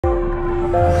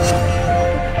And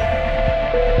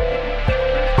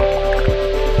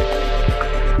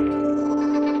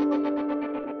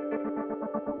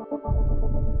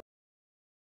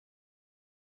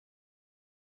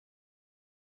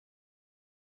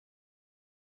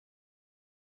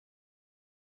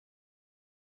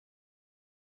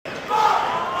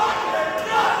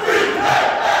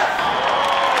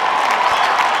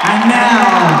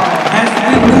now, as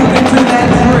we move into that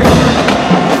drill,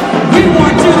 we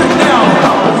want you to know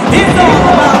it's all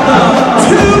about the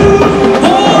 2-4-2.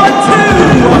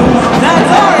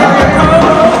 That's our area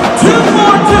code.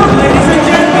 2-4-2, ladies and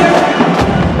gentlemen.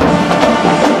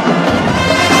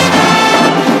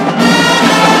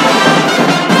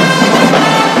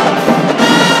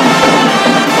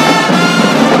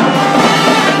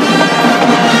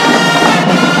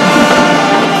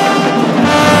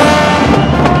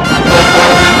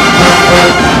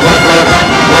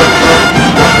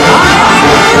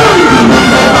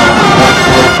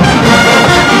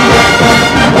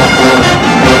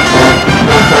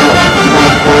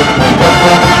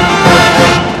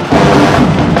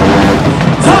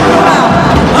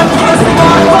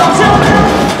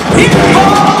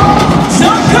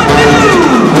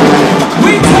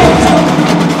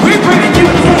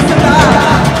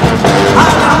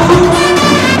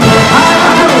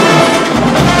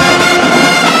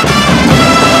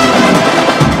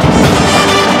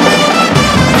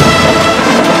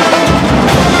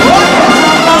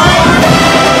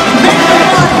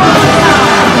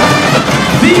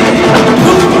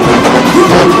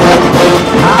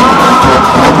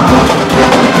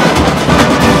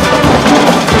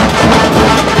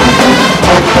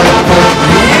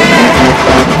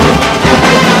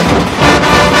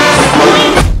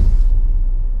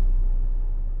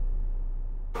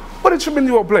 What instrument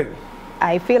you all play?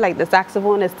 I feel like the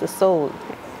saxophone is the soul.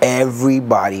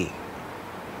 Everybody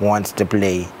wants to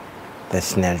play the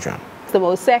snare drum. It's the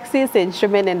most sexiest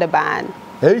instrument in the band.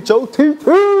 H-O-T-T!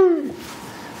 You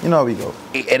know how we go.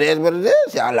 It is what it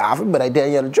is. Y'all laughing, but I tell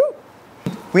you the truth.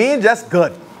 We ain't just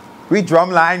good. We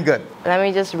drum line good. Let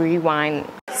me just rewind.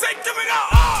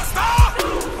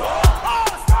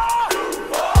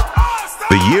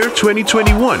 The year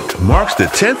 2021 marks the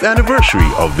 10th anniversary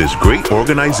of this great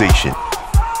organization.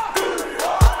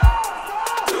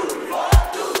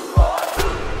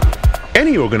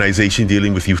 Any organization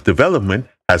dealing with youth development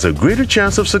has a greater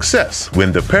chance of success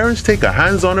when the parents take a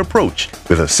hands-on approach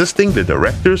with assisting the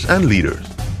directors and leaders.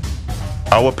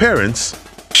 Our parents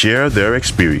share their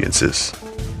experiences.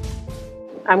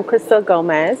 I'm Crystal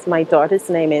Gomez. My daughter's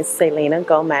name is Selena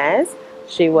Gomez.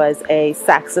 She was a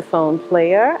saxophone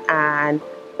player and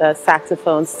the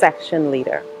saxophone section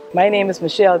leader. My name is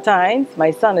Michelle Tynes.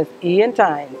 My son is Ian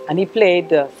Tynes, and he played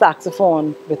the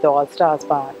saxophone with the All Stars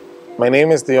Band. My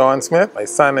name is Dion Smith. My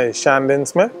son is Shandon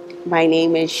Smith. My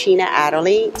name is Sheena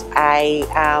Adderley. I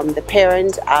am the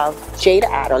parent of Jada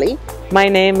Adderley. My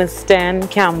name is Stan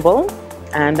Campbell,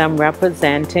 and I'm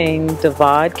representing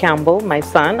Devard Campbell, my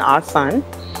son, our son.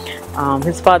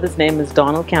 His father's name is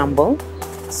Donald Campbell.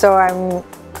 So I'm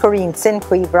Corinne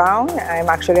Sinqui Brown. I'm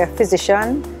actually a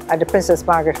physician at the Princess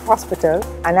Margaret Hospital,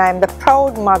 and I'm the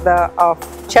proud mother of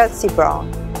Chelsea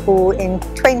Brown, who in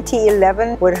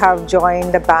 2011 would have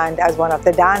joined the band as one of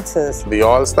the dancers. The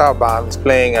All-Star Band was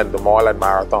playing at the mall at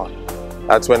Marathon.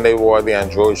 That's when they wore the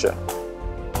androsia.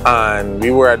 And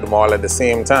we were at the mall at the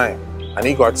same time. And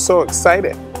he got so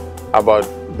excited about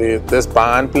this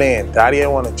band playing. Daddy, I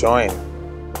want to join.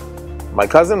 My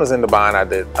cousin was in the band at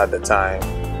the time,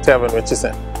 Tevin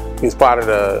Richardson. He was part of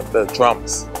the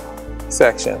drums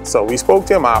section. So we spoke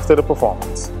to him after the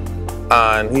performance.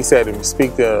 And he said, we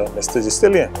speak to Mr.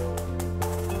 Justillion.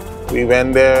 We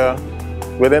went there.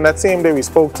 Within that same day, we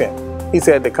spoke to him. He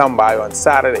said to come by on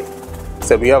Saturday. He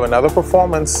said, we have another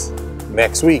performance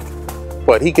next week,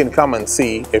 but he can come and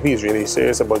see if he's really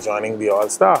serious about joining the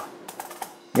All-Star.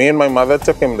 Me and my mother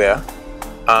took him there,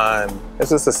 and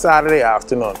this was a Saturday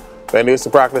afternoon when they used to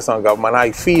practice on Government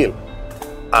High Field.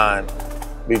 And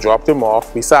we dropped him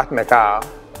off. We sat in the car,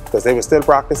 because they were still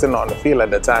practicing on the field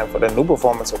at the time for the new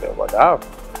performance that they were about to have.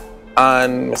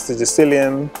 And Mr.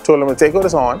 Justillion told him to take out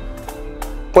his horn,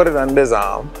 put it under his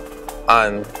arm,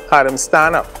 and had him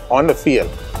stand up on the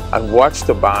field and watch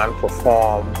the band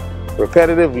perform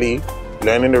repetitively,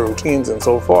 learning the routines and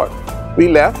so forth. We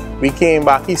left, we came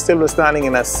back, he still was standing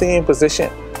in that same position.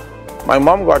 My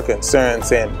mom got concerned,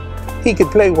 saying, he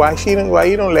could play, why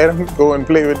you don't let him go and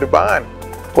play with the band?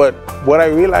 But what I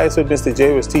realized with Mr.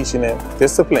 J was teaching him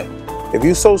discipline. If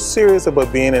you're so serious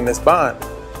about being in this band,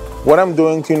 what I'm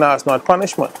doing to you now is not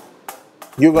punishment.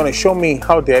 You're going to show me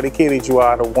how dedicated you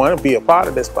are to want to be a part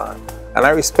of this band. And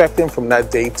I respect him from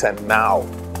that day to now.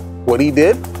 What he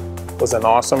did was an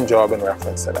awesome job in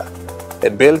reference to that.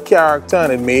 It built character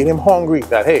and it made him hungry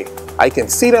that, hey, I can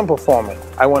see them performing.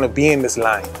 I want to be in this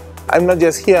line. I'm not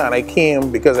just here and I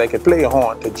came because I could play a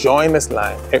horn to join this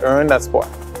line. I earned that spot.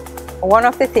 One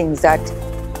of the things that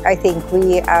I think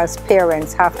we as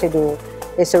parents have to do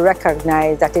is to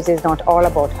recognize that it is not all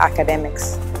about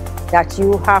academics. That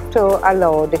you have to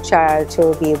allow the child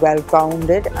to be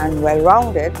well-grounded and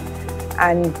well-rounded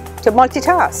and to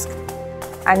multitask.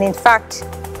 And in fact,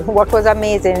 what was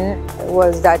amazing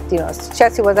was that, you know,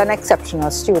 Chelsea was an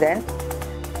exceptional student,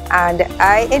 and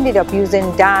I ended up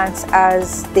using dance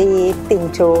as the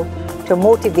thing to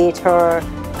motivate her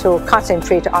to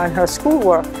concentrate on her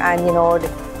schoolwork. And, you know,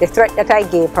 the threat that I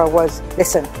gave her was,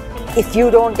 listen, if you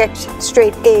don't get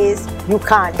straight A's, you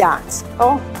can't dance.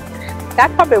 Oh,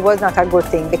 that probably was not a good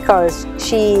thing, because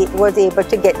she was able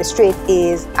to get the straight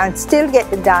A's and still get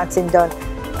the dancing done.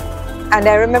 And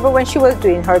I remember when she was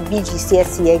doing her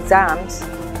BGCSE exams,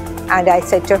 and I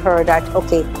said to her that,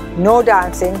 okay, no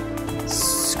dancing,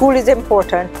 school is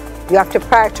important, you have to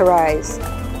prioritize.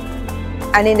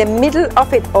 And in the middle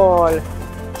of it all,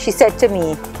 she said to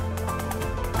me,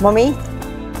 Mommy,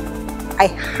 I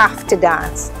have to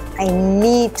dance. I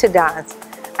need to dance.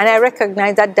 And I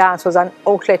recognized that dance was an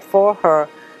outlet for her,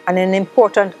 and an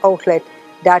important outlet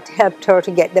that helped her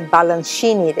to get the balance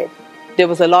she needed. There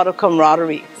was a lot of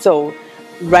camaraderie. So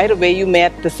right away you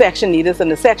met the section leaders, and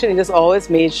the section leaders always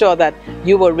made sure that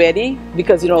you were ready,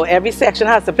 because, you know, every section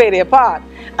has to play their part,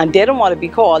 and they don't want to be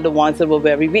called the ones that were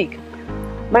very weak.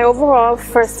 My overall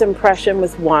first impression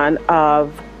was one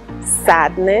of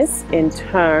sadness in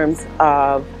terms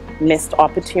of missed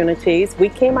opportunities. We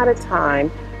came at a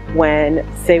time when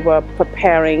they were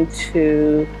preparing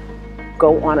to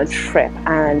go on a trip,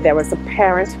 and there was a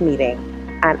parent meeting.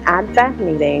 And at that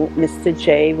meeting, Mr.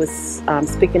 J was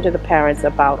speaking to the parents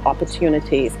about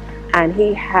opportunities. And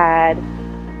he had,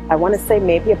 I want to say,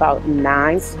 maybe about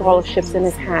 9 scholarships in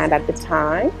his hand at the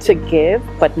time to give,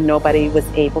 but nobody was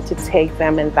able to take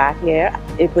them in that year.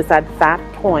 It was at that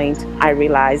point I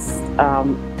realized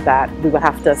that we would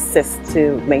have to assist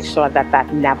to make sure that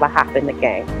that never happened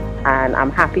again. And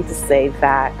I'm happy to say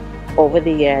that over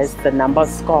the years, the number of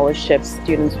scholarships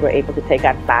students were able to take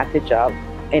advantage of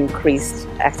increased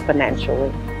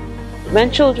exponentially.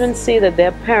 When children see that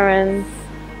their parents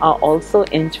are also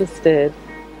interested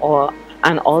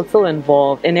and also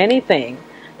involved in anything,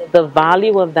 the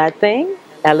value of that thing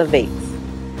elevates.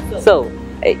 So,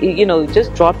 you know,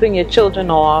 just dropping your children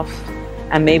off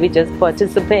and maybe just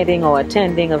participating or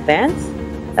attending events,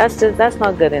 that's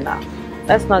not good enough.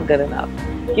 That's not good enough.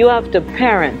 You have to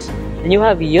parent, and you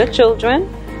have your children,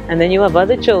 and then you have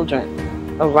other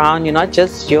children around you, not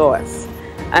just yours.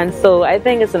 And so I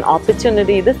think it's an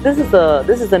opportunity. This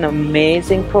is an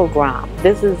amazing program.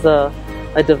 This is a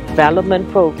development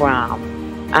program,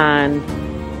 and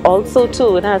also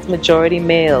too it has majority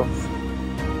males.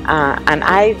 And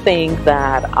I think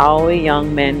that our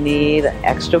young men need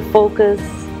extra focus,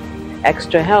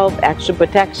 extra help, extra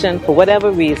protection for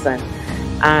whatever reason.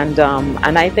 And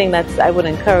I think I would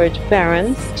encourage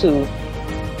parents to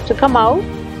come out,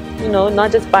 you know,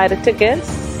 not just buy the tickets,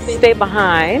 stay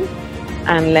behind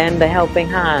and lend a helping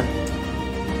hand.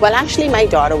 Well, actually, my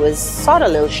daughter was sort of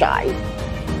a little shy.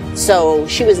 So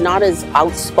she was not as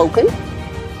outspoken,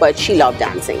 but she loved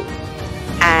dancing.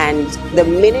 And the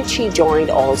minute she joined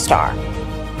All Star,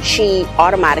 she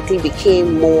automatically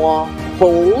became more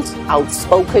bold,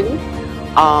 outspoken.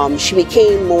 She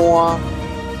became more,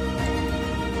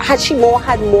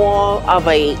 had more of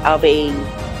a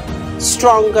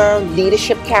stronger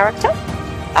leadership character.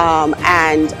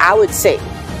 And I would say,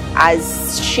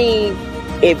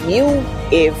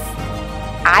 if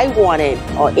I wanted,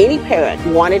 or any parent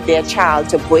wanted their child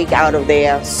to break out of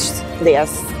their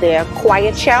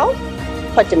quiet shell,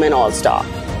 put them in All Star.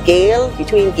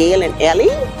 Between Gail and Ellie,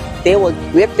 they will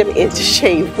whip them into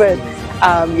shape. But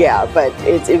yeah, but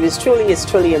it's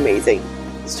truly amazing.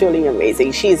 It's truly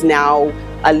amazing. She is now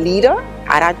a leader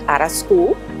at a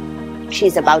school.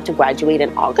 She's about to graduate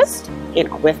in August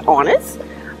with honors.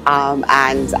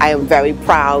 And I am very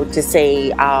proud to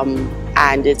say,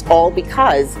 and it's all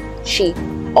because she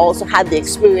also had the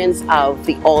experience of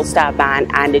the All-Star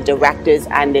Band and the directors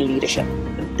and the leadership.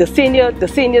 The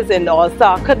seniors in the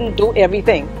All-Star couldn't do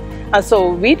everything. And so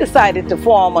we decided to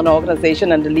form an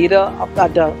organization, and the leader of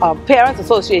the Parents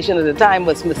Association at the time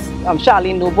was Miss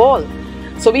Charlene Newbold.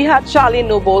 So we had Charlene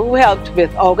Newbold, who helped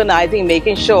with organizing,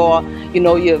 making sure, you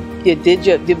know,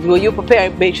 were you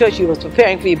preparing, make sure she was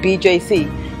preparing for your BJC,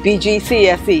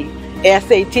 BGCSE,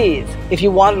 SATs. If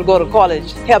you wanted to go to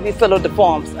college, help you fill out the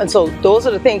forms. And so those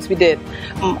are the things we did.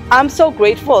 I'm so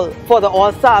grateful for the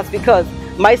All-Stars because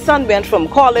my son went from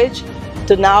college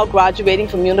to now graduating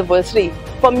from university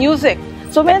for music.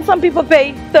 So when some people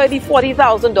pay $30,000,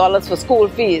 $40,000 for school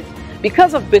fees,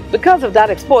 because of that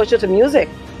exposure to music,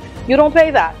 you don't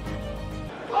pay that.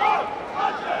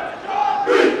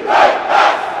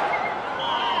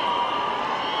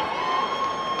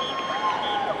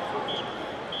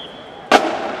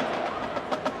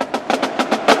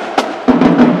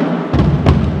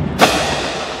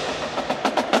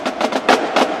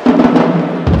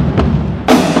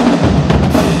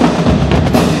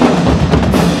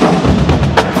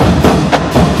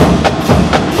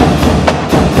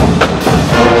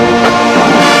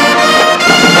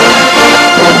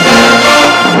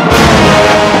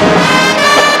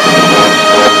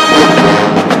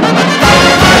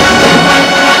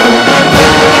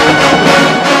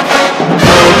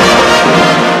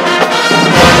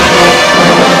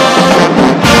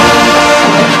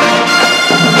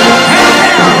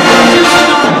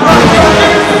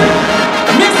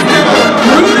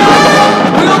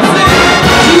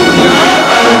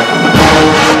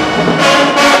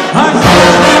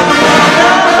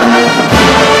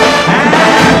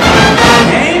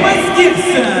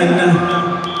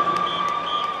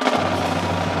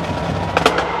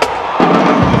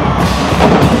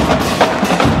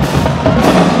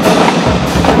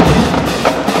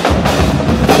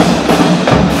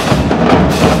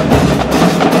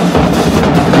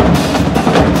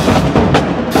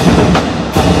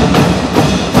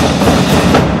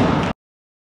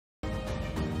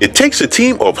 It takes a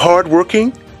team of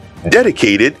hardworking,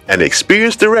 dedicated, and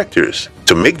experienced directors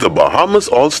to make the Bahamas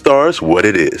All-Stars what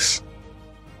it is.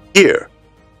 Here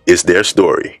is their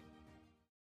story.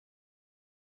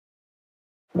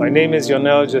 My name is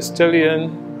Yonel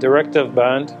Justilian, Director of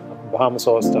Band of Bahamas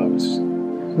All-Stars.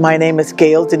 My name is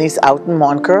Gail Denise Outen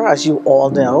Monker, as you all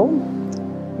know.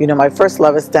 You know, my first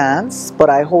love is dance, but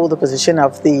I hold the position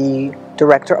of the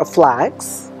Director of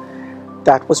Flags.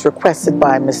 That was requested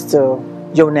by Mr.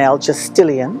 Yonel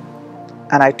Justilian,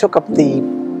 and I took up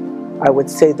I would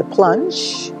say, the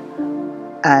plunge,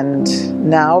 and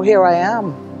now here I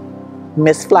am,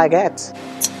 Miss Flagette.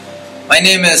 My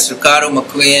name is Ricardo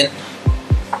McQueen.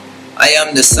 I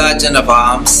am the Sergeant of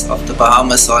Arms of the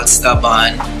Bahamas All-Star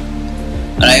Band,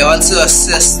 and I also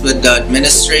assist with the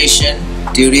administration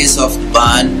duties of the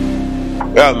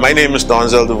band. Well, my name is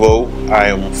Donzel DeVoe. I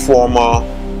am former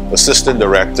Assistant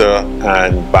Director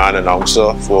and Band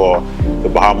Announcer for the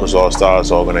Bahamas All-Stars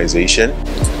organization.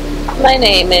 My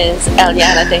name is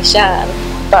Eliana Deschal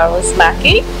Barros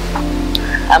Mackey.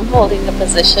 I'm holding the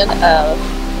position of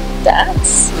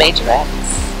Dance Majorette.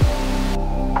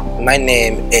 My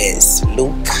name is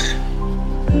Luke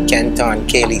Kenton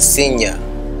Cayley Sr.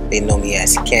 They know me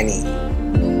as Kenny.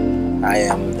 I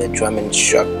am the drum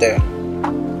instructor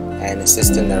and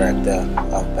Assistant Director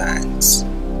of Bands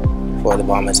for the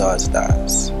Bahamas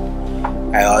All-Stars.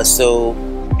 I also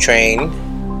train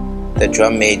the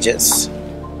drum majors.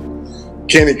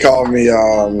 Kenny called me.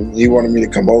 He wanted me to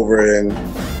come over and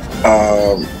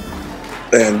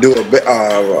do a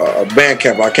band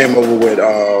camp. I came over with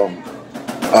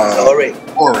Ori.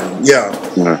 Yeah.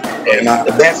 And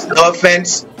the best, no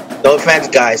offense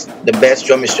guys, the best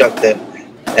drum instructor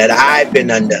that I've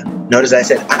been under. Notice I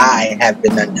said I have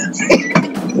been under.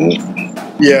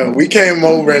 Yeah, we came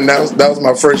over, and that was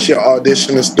my first year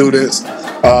auditioning students.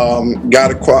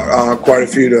 Got quite a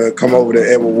few to come over to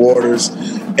Edward Waters,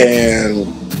 and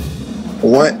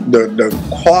the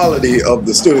quality of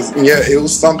the students. Yeah, it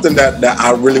was something that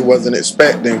I really wasn't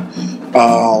expecting.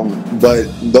 But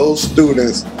those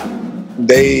students,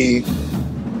 they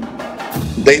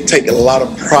take a lot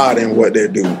of pride in what they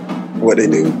do.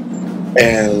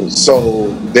 And so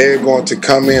they're going to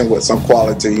come in with some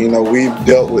quality. You know, we've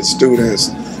dealt with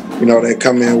students, you know, that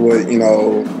come in with, you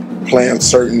know, playing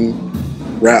certain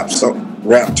rap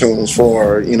tunes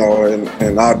for, you know,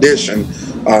 an audition.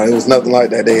 It was nothing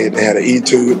like that. They had an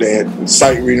etude, they had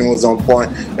sight reading was on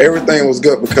point. Everything was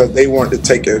good because they wanted to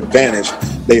take advantage.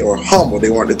 They were humble. They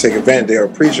wanted to take advantage. They were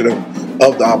appreciative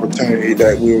of the opportunity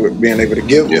that we were being able to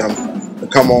give them to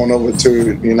come on over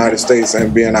to the United States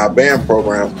and be in our band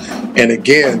program. And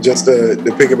again, just to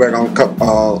piggyback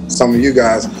on some of you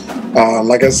guys,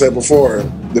 like I said before,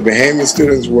 the Bahamian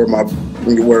students were a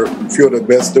few of the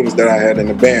best students that I had in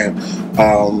the band.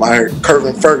 I heard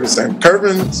Kervin Ferguson.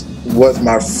 Kervin was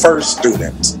my first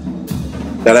student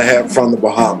that I had from the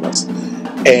Bahamas.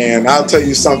 And I'll tell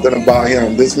you something about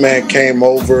him. This man came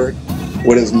over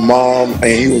with his mom, and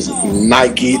he was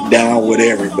Nike'd down with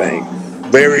everything.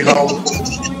 Very humble.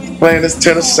 playing this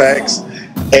tenor sax,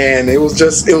 and it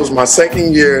was my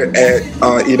second year at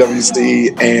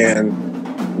EWC, and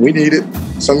we needed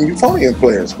some euphonium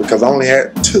players because I only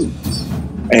had 2.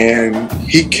 And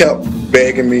he kept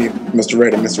begging me, Mr.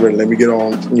 Reddy, let me get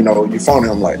on,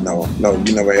 euphonium. I'm like, no,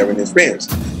 you never have any experience.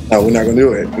 No, we're not gonna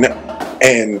do it.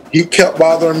 And he kept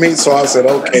bothering me, so I said,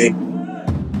 okay,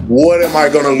 what am I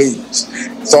gonna lose?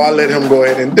 So I let him go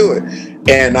ahead and do it.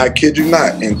 And I kid you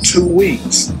not, in 2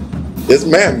 weeks, this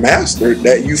man mastered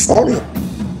that euphonium.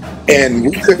 And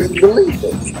we couldn't believe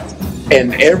it.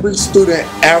 And every student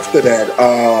after that,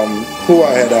 who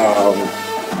I had,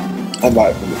 I'm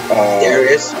like,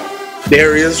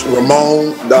 Darius,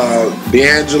 Ramon,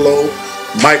 D'Angelo,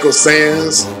 Michael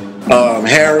Sands,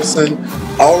 Harrison,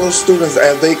 all those students,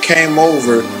 as they came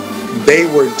over, they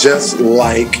were just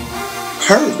like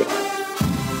Hervin.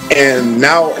 And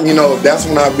now, that's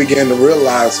when I began to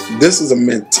realize this is a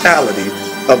mentality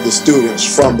of the students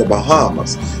from the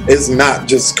Bahamas. It's not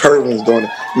just Curvin's doing it.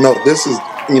 No, this is,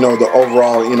 the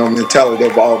overall, mentality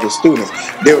of all the students.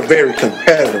 They were very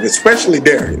competitive, especially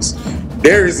Darius.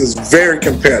 Darius is very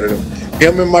competitive.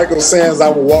 Him and Michael Sands, I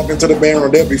would walk into the band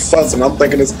room, they'll be fussing. I'm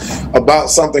thinking it's about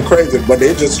something crazy, but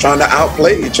they're just trying to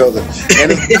outplay each other.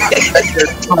 And it's not that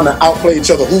they're trying to outplay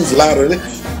each other, who's louder than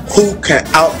who can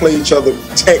outplay each other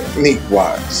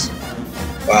technique-wise.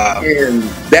 Wow. And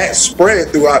that spread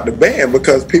throughout the band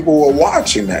because people were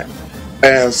watching that.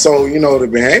 And so, the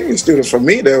Bahamian students, for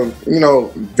me, they're,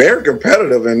 very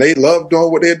competitive and they love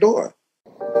doing what they're doing.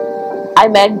 I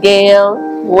met Gail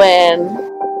when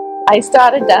I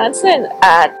started dancing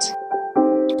at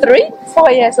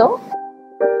 3-4 years old.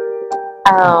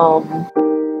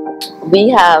 We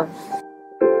have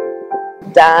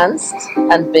danced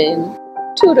and been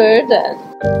tutored and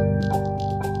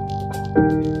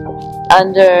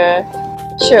under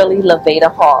Shirley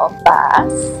Laveda Hall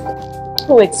Bass,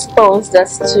 who exposed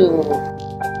us to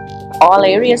all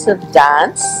areas of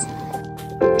dance,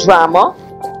 drama,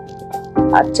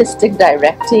 artistic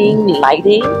directing,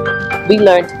 lighting. We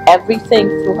learned everything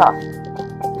through her,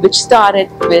 which started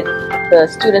with the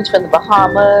students from the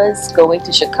Bahamas going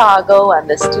to Chicago and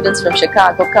the students from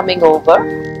Chicago coming over.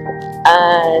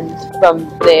 And from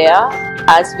there,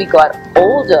 as we got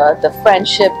older, the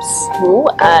friendships grew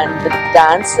and the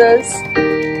dancers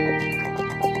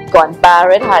got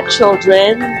married, had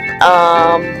children.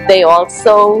 They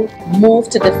also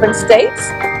moved to different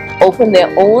states, opened their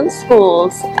own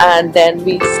schools, and then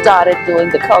we started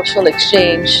doing the cultural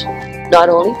exchange not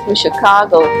only through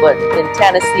Chicago but in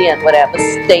Tennessee and whatever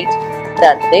state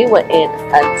that they were in.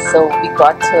 And so we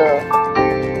got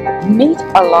to meet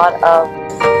a lot of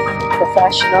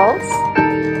professionals,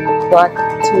 got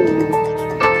to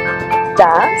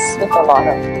dance with a lot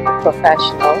of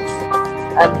professionals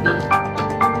and be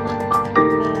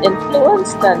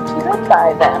influenced and tutored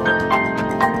by them,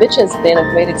 which has been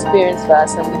a great experience for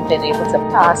us, and we've been able to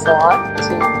pass on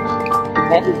to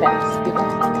many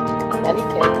students, many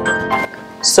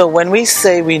kids. So when we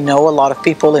say we know a lot of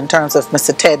people in terms of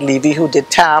Mr. Ted Levy, who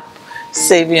did tap,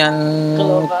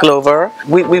 Savion Glover,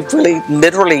 we've really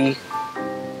literally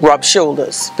rubbed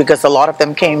shoulders because a lot of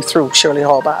them came through Shirley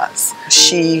Hall Bass.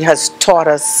 She has taught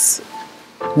us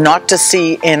not to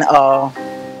see in a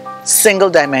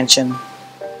single dimension,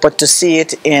 but to see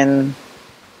it in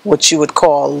what you would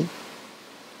call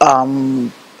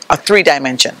a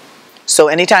 3-dimension. So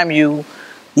anytime you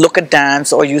look at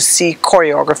dance or you see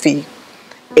choreography,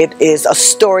 it is a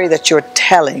story that you're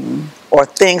telling or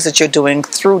things that you're doing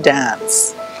through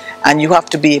dance. And you have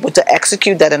to be able to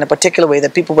execute that in a particular way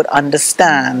that people would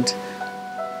understand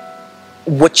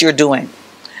what you're doing.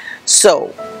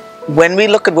 So when we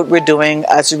look at what we're doing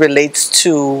as it relates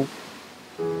to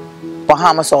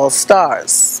Bahamas All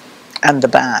Stars and the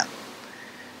band,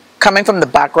 coming from the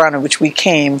background in which we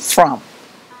came from,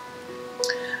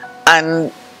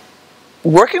 and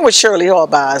working with Shirley Hall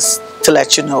Bass, to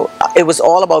let you know, it was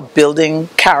all about building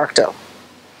character,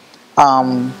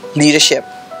 leadership,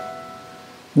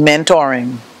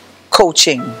 mentoring,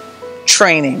 coaching,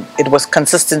 training. It was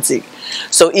consistency.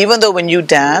 So even though when you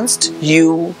danced,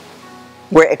 you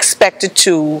were expected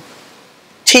to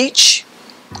teach,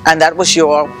 and that was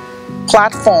your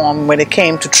platform when it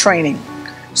came to training.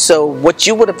 So what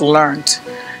you would have learned,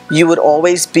 you would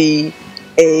always be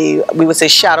we would say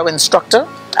shadow instructor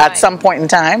at some point in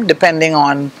time, depending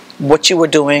on what you were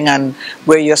doing and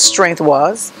where your strength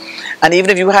was. And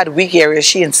even if you had weak areas,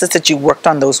 she insisted you worked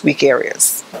on those weak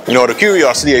areas. The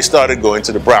curiosity, I started going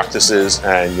to the practices,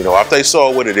 and after I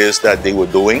saw what it is that they were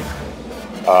doing,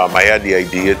 I had the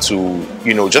idea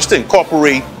to just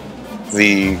incorporate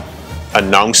the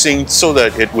announcing so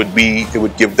that it would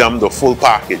give them the full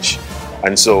package.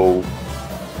 And so,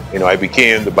 I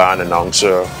became the band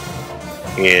announcer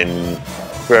in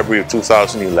February of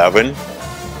 2011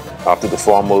 after the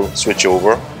formal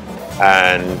switchover.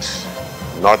 And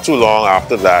not too long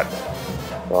after that,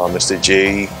 Mr.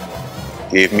 J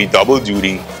gave me double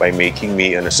duty by making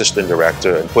me an assistant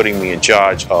director and putting me in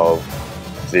charge of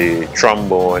the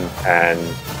trombone and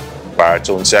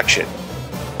baritone section.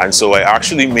 And so I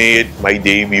actually made my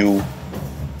debut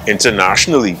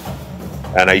internationally,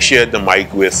 and I shared the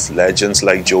mic with legends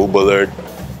like Joe Bullard,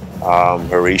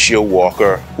 Horatio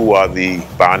Walker, who are the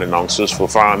band announcers for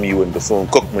FAMU and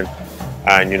Bethune-Cookman.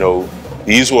 And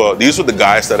these were the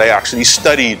guys that I actually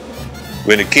studied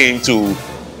when it came to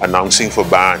announcing for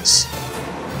bands.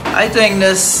 I think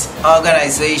this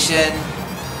organization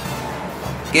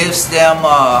gives them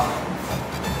a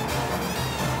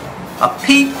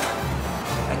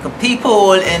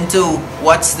peephole into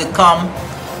what's to come,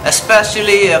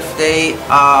 especially if they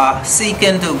are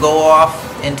seeking to go off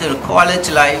into the college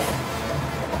life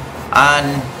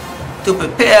and to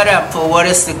prepare them for what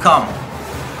is to come.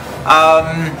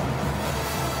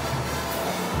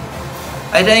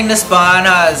 I think this band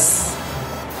has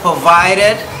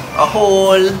provided a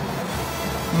whole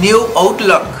new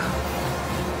outlook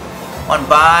on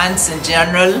bands in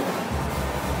general,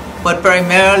 but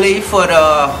primarily for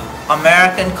the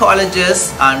American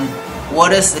colleges and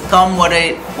what is to come, what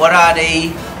are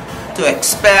they to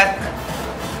expect.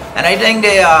 And I think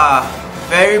they are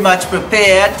very much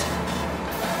prepared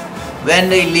when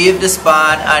they leave this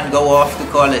band and go off to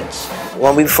college.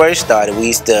 When we first started, we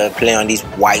used to play on these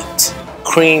white,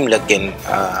 cream-looking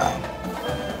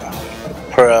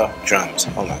pearl drums.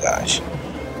 Oh my gosh.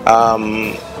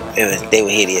 They were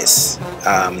hideous.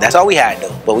 That's all we had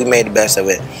though, but we made the best of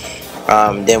it.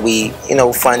 Then we,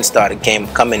 fun started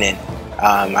coming in.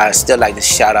 I still like to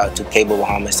shout out to Cable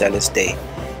Bahamas to this day.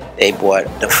 They bought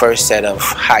the first set of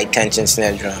high-tension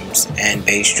snare drums and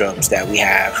bass drums that we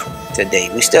have today.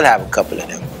 We still have a couple of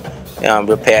them.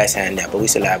 Repairs hand out, but we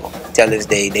still have them. Till this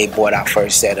day, they bought our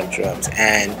first set of drums.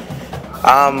 And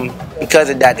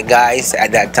because of that, the guys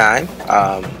at that time,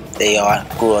 they all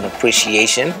grew an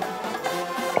appreciation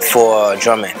for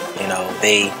drumming.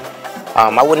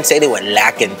 I wouldn't say they were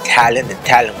lacking talent. The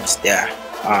talent was there.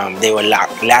 They were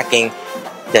lacking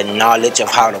the knowledge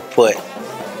of how to put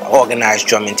organized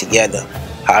drumming together,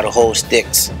 how to hold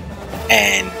sticks,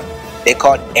 and they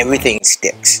called everything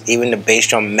sticks, even the bass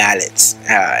drum mallets.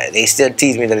 They still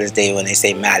tease me to this day when they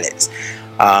say mallets,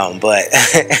 but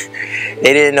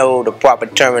they didn't know the proper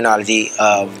terminology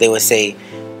of, they would say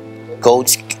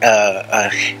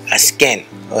a skin,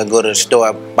 or go to the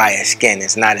store, buy a skin.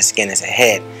 It's not a skin, it's a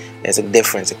head. There's a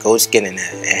difference. A goat skin and a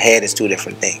head is two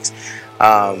different things.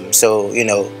 So,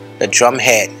 the drum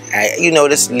head,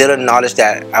 this little knowledge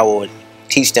that I would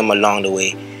teach them along the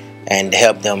way and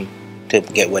help them to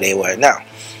get where they were now.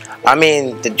 I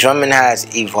mean, the drumming has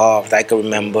evolved. I can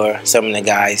remember some of the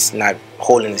guys not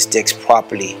holding the sticks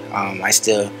properly. I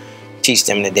still teach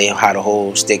them today how to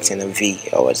hold sticks in a V.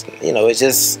 It's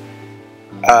just,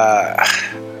 I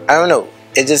don't know.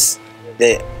 It's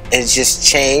just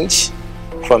changed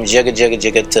from jigga jigga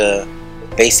jigga to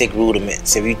basic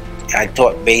rudiments. I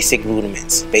taught basic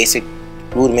rudiments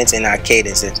in our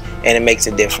cadences, and it makes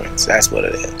a difference. That's what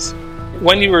it is.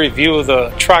 When you review the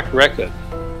track record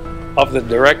of the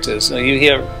directors,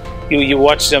 you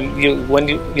watch them,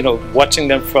 watching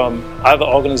them from other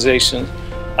organizations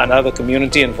and other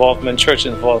community involvement, church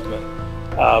involvement,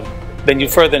 then you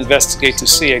further investigate to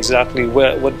see exactly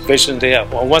what vision they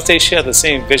have. Well, once they share the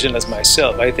same vision as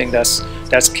myself, I think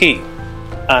that's key.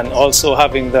 And also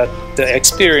having the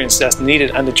experience that's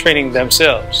needed and the training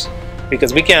themselves,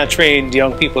 because we can't train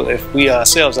young people if we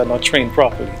ourselves are not trained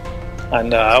properly.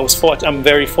 And I'm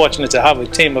very fortunate to have a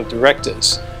team of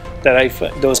directors that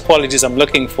those qualities I'm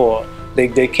looking for.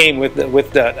 They came with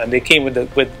that, and they came with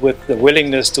the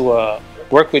willingness to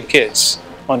work with kids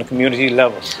on a community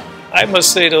level. I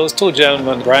must say those two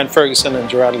gentlemen, Brian Ferguson and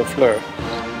Gerard Lafleur,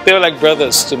 they were like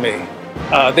brothers to me.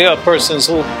 They are persons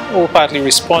who are partly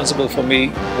responsible for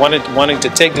me wanting to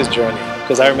take this journey,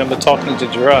 because I remember talking to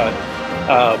Gerard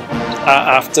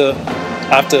after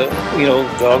the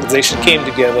organization came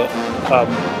together,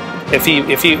 if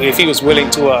he was willing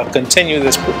to continue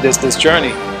this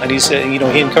journey, and he said,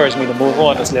 he encouraged me to move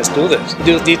on. Let's do this.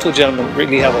 These two gentlemen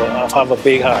really have a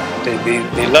big heart.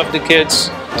 They love the kids,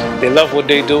 they love what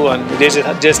they do, and they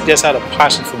just had a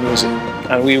passion for music.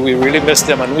 And we really miss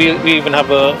them, and we even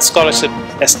have a scholarship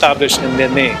established in their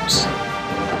names.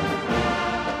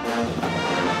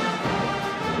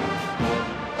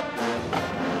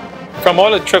 From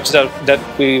all the trips that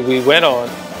we went on,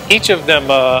 each of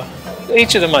them are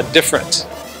different.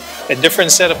 a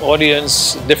different set of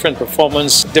audience, different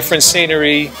performance, different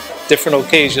scenery, different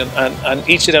occasion, and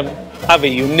each of them have a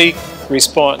unique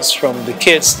response from the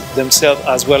kids themselves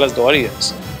as well as the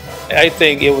audience. I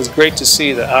think it was great to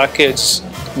see that our kids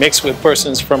mix with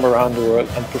persons from around the world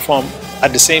and perform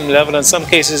at the same level, in some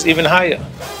cases even higher.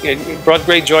 It brought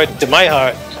great joy to my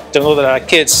heart to know that our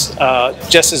kids are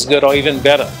just as good or even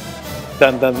better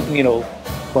than you know,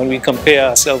 when we compare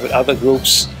ourselves with other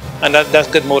groups. And that's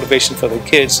good motivation for the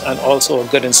kids, and also a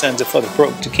good incentive for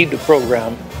to keep the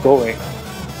program going.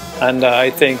 And I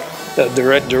think the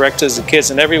directors, the kids,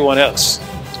 and everyone else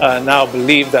now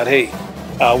believe that, hey,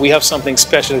 we have something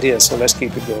special here, so let's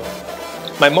keep it going.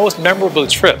 My most memorable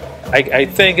trip, I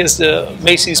think, is the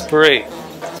Macy's parade.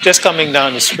 Just coming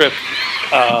down the strip,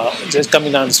 just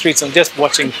coming down the streets and just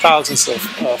watching thousands of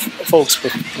folks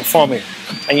performing.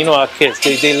 And you know our kids,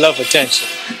 they love attention.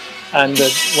 And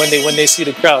when they see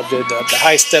the crowd, the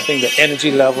high stepping, the energy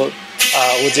level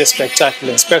was just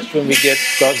spectacular. Especially when we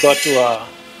got to,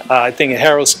 I think,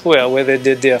 Herald Square, where they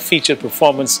did their featured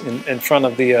performance in front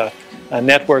of the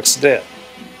networks there.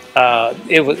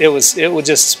 It was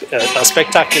just a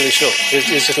spectacular show.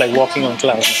 It's just like walking on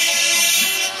clouds.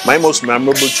 My most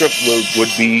memorable trip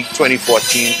would be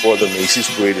 2014 for the Macy's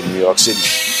Parade in New York City.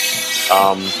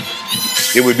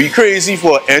 It would be crazy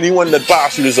for anyone that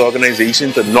passed through this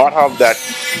organization to not have that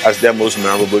as their most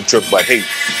memorable trip. But hey,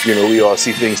 you know, we all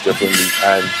see things differently.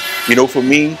 And, you know, for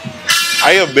me,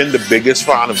 I have been the biggest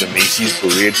fan of the Macy's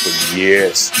Parade for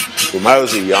years. When I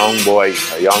was a young boy,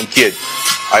 a young kid,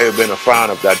 I have been a fan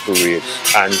of that parade.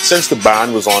 And since the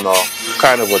band was on a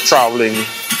kind of a traveling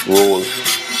role,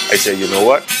 I said, you know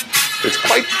what? It's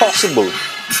quite possible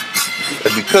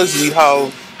that because we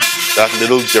have that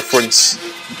little difference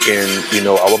in, you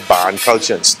know, our band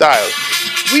culture and style,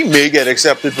 we may get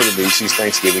accepted for the Macy's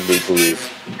Thanksgiving Day Parade.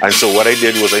 And so what I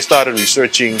did was I started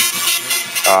researching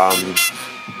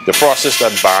the process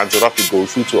that bands would have to go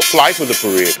through to apply for the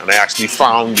parade, and I actually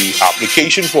found the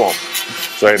application form.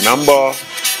 So I remember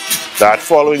that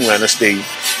following Wednesday,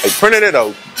 I printed it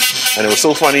out, and it was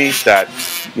so funny that,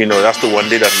 you know, that's the one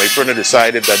day that my printer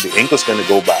decided that the ink was going to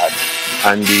go bad,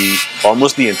 and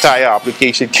almost the entire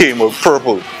application came out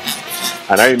purple.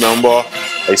 And I remember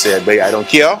I said, "Babe, I don't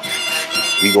care.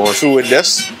 We going through with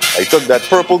this." I took that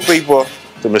purple paper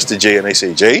to Mr. J and I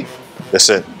said, "Jay,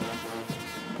 listen,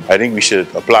 I think we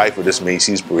should apply for this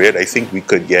Macy's parade. I think we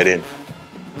could get in."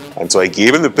 And so I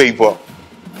gave him the paper.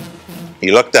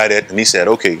 He looked at it and he said,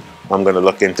 "Okay, I'm going to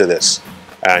look into this."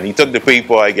 And he took the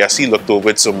paper. I guess he looked over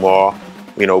it some more,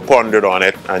 you know, pondered on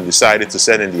it, and decided to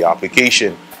send in the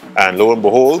application. And lo and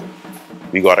behold,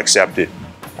 we got accepted.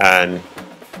 And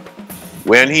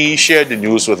when he shared the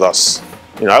news with us,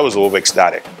 you know, I was over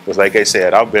ecstatic. Because like I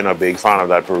said, I've been a big fan of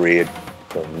that parade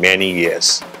for many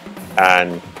years.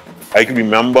 And I can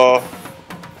remember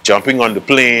jumping on the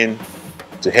plane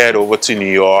to head over to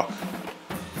New York,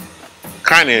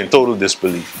 kind of in total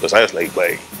disbelief. Because I was like,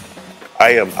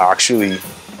 I am actually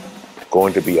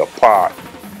going to be a part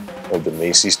of the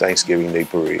Macy's Thanksgiving Day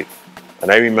Parade. And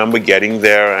I remember getting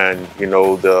there, and, you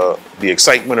know, the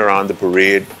excitement around the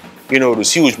parade, you know, it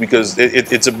was huge because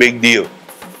it's a big deal.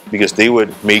 Because they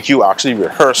would make you actually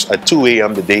rehearse at 2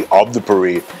 a.m. the day of the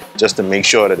parade just to make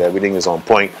sure that everything is on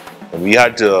point. And we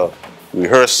had to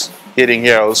rehearse hitting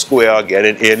Herald Square,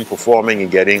 getting in, performing, and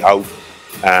getting out.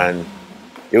 And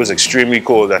it was extremely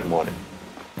cold that morning.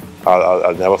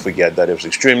 I'll never forget that. It was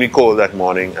extremely cold that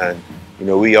morning. And, you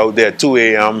know, we out there at 2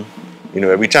 a.m. You know,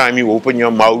 every time you open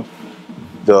your mouth,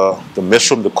 the mist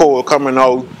from the cold coming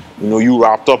out, you know, you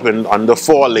wrapped up in under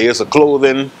 4 layers of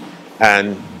clothing.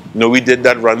 And, you know, we did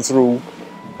that run through.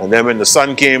 And then when the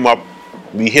sun came up,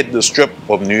 we hit the strip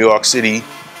of New York City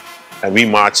and we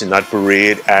marched in that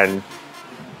parade. And,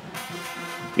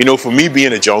 you know, for me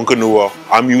being a junkanoo,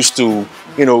 I'm used to,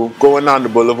 you know, going down the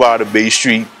boulevard of Bay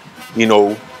Street, you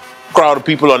know, crowd of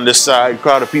people on this side,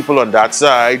 crowd of people on that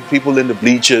side, people in the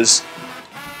bleachers.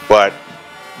 But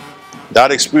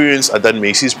that experience at that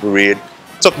Macy's parade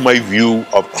took my view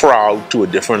of crowd to a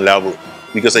different level.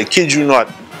 Because I kid you not,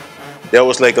 there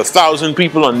was like 1,000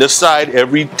 people on this side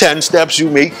every 10 steps you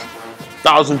make.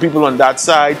 1,000 people on that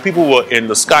side. People were in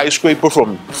the skyscraper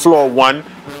from floor 1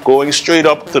 going straight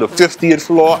up to the 50th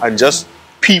floor, and just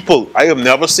people. I have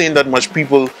never seen that much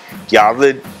people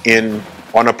gathered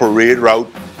on a parade route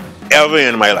ever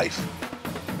in my life.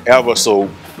 Ever. So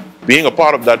being a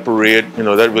part of that parade, you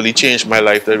know, that really changed my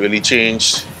life. That really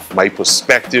changed my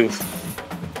perspective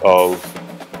of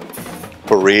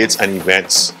parades and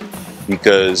events.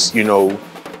 Because, you know,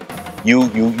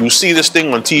 you see this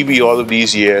thing on TV all of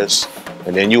these years,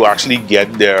 and then you actually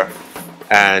get there,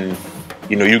 and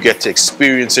you know, you get to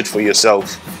experience it for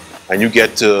yourself, and you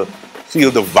get to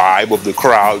feel the vibe of the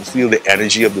crowd, feel the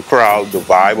energy of the crowd, the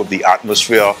vibe of the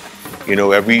atmosphere. You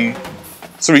know, every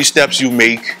 3 steps you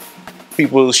make,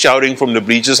 people shouting from the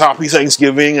bleachers, Happy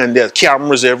Thanksgiving, and there's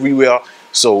cameras everywhere.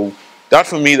 So that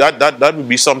for me, that would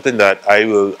be something that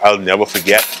I'll never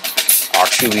forget.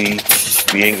 Actually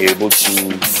being able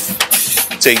to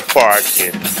take part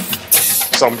in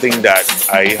something that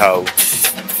I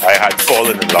had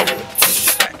fallen in love with.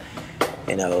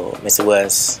 You know, Mr.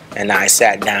 West and I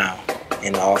sat down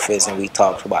in the office and we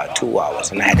talked for about 2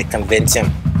 hours, and I had to convince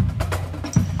him.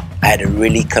 I had to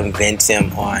really convince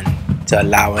him to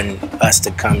allowing us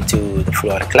to come to the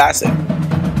Florida Classic.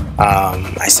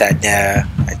 I sat there,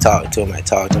 I talked to him,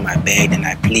 I begged and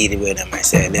I pleaded with him. I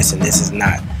said, listen, this is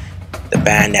not the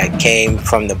band that came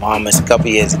from the Bahamas a couple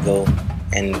years ago.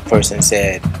 And the person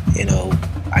said, you know,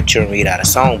 I shouldn't read out of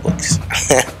songbooks.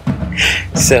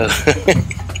 So,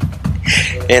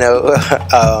 you know,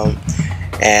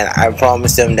 and I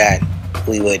promised him that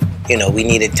we would, you know, we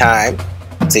needed time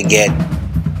to get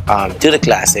to the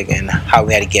Classic and how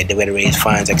we had to get there, where to raise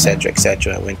funds, etc.,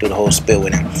 etc. Went through the whole spiel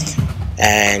with him.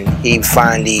 And he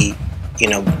finally, you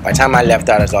know, by the time I left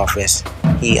out his office,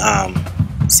 he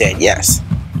said yes.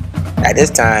 At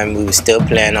this time, we were still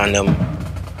playing on them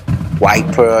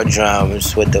white pearl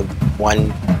drums with the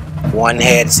one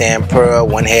head saying Pearl,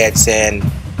 one head saying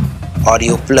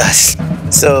Audio Plus.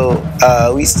 So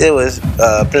we still was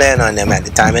playing on them at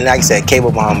the time. And like I said,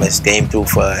 Cable Bahamas came through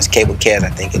for us. Cable Cares, I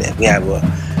think it is. We have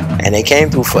and they came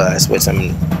through for us with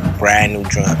some brand new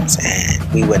drums,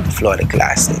 and we went to Florida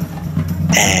Classic.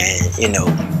 And you know,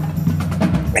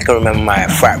 I can remember my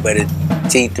frat brother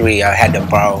T3. I had to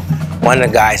borrow. One of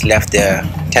the guys left their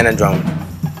tenor drum,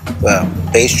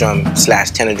 bass drum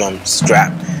 / tenor drum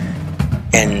strap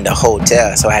in the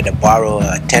hotel, so I had to borrow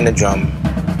a tenor drum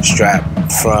strap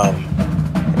from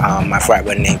my frat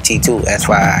brother named T2,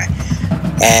 FYI.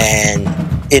 And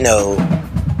you know,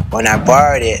 when I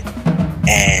borrowed it,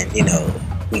 and you know,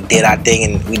 we did our thing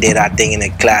in the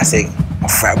Classic. My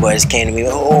frat brothers came to me,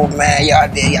 oh man, y'all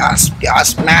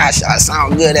smashed, y'all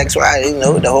sound good, XY. You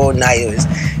know, the whole night it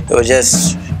was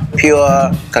just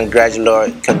pure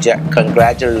congratulatory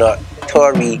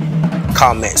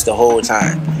comments the whole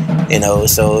time. You know,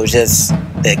 so it was just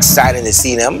exciting to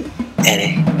see them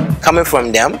and coming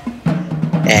from them,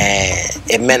 and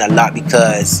it meant a lot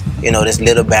because, you know, this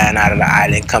little band out of the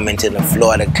island coming to the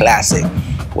Florida Classic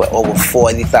where over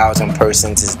 40,000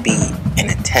 persons is be in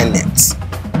attendance.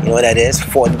 You know what that is?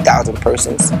 40,000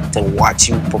 persons to watch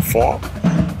you perform.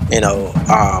 You know,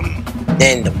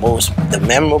 then the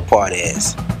memorable part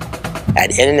is, at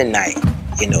the end of the night,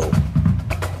 you know,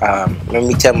 let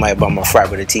me tell you about my frat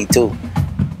brother T2.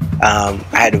 I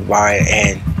had to borrow it,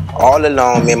 and all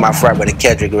along, me and my frat brother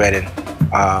Kedrick Redden,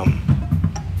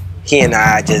 he and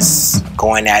I just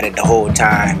going at it the whole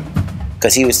time,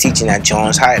 because he was teaching at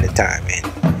Jones High at the time, and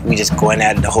we just going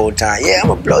at it the whole time. Yeah, I'm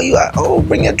gonna blow you out. Oh,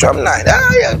 bring your drum line.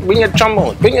 Ah, yeah, bring your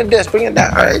trombone. Bring your this, bring your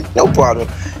that. All right, no problem.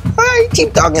 All right,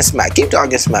 keep talking smack, keep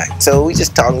talking smack. So we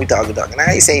just talking, talking.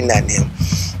 I ain't saying nothing to him.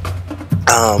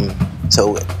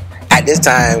 So at this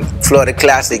time, Florida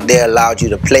Classic, they allowed you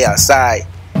to play outside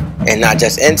and not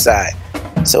just inside.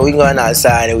 So we going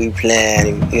outside and we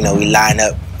playing, you know, we line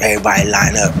up, everybody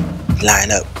line up,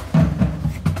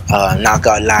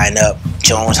 knockout line up,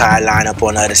 Jones High line up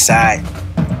on the other side.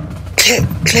 Click,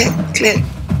 click, click.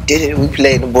 Did it, we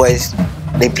played, the boys,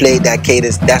 they played that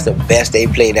cadence. That's the best they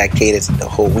played that cadence the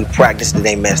whole, we practiced it,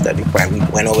 they messed up, we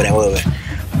went over there,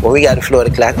 When we got to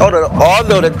Florida Classic,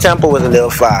 although the tempo was a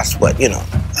little fast, but you know,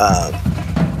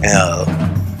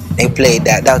 they played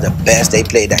that was the best they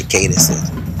played that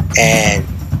cadences. And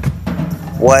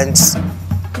once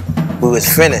we was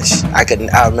finished, I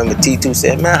remember T2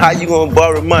 said, man, how you gonna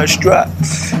borrow my strap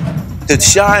to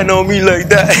shine on me like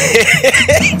that?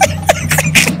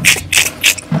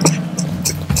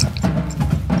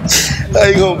 How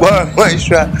you gonna borrow my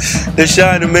strap to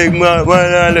shine to make my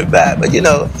line look bad? But you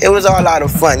know, it was all out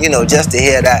of fun, you know, just to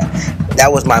hear that.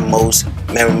 That was my most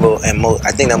memorable and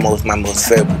I think my most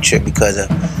favorite trip because of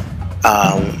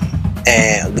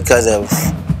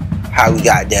how we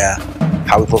got there,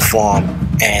 how we performed,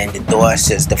 and the doors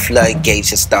the floodgates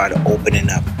just started opening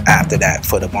up after that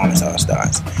for the Bahamas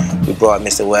All-Stars. We brought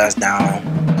Mr. Wells down,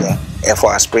 the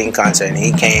FR Spring concert, and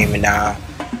he came down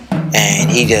and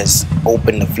he just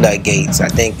opened the floodgates. I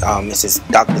think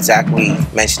Dr. Zachary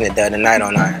mentioned it the other night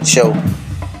on our show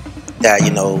that,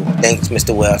 you know, thanks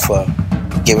Mr. Wells for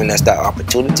giving us that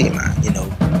opportunity, man. You know,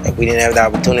 if we didn't have that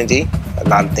opportunity, a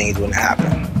lot of things wouldn't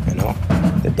happen, you know.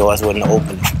 The doors wouldn't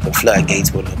open, the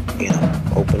floodgates wouldn't, you know,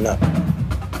 open up.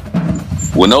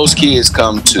 when those kids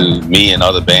come to me and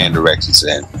other band directors,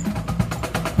 and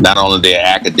not only they're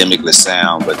academically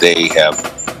sound, but they have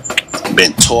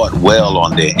been taught well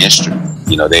on their instrument.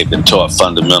 You know, they've been taught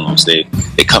fundamentals. They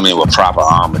come in with proper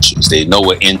armatures. They know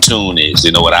what in tune is. They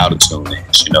know what out of tune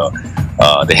is. You know,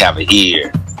 they have an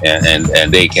ear,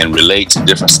 and they can relate to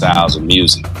different styles of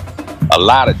music. A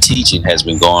lot of teaching has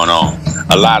been going on.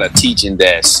 A lot of teaching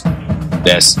that's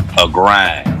a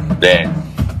grind that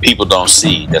people don't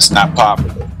see. That's not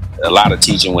popular. A lot of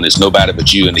teaching when it's nobody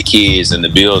but you and the kids in the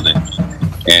building,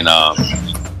 and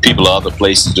people of other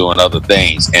places doing other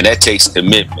things, and that takes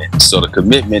commitment. So the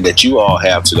commitment that you all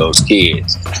have to those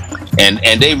kids, and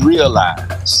they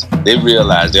realize,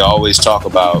 they always talk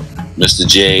about Mr.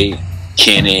 J,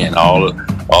 Kenny, and all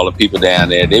the people down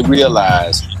there. They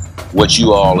realize what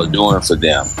you all are doing for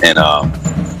them, and I'm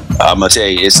gonna tell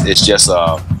you, it's just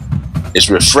it's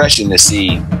refreshing to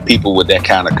see people with that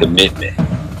kind of commitment.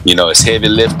 You know, it's heavy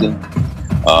lifting,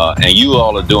 and you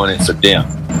all are doing it for them.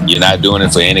 You're not doing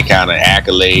it for any kind of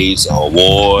accolades or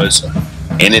awards or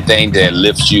anything that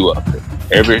lifts you up.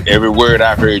 Every word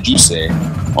I've heard you say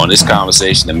on this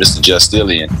conversation and Mr.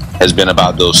 Justilian has been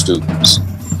about those students.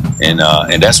 And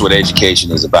that's what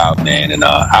education is about, man. And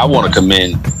I want to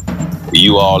commend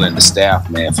you all and the staff,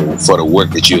 man, for the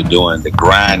work that you're doing, the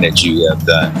grind that you have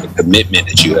done, the commitment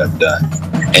that you have done.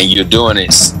 And you're doing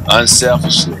it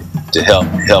unselfishly to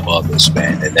help others,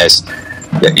 man. And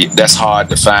that's hard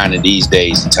to find in these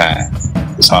days and time.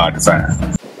 It's hard to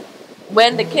find.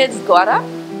 When the kids got up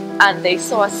and they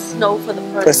saw snow for the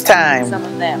first time, some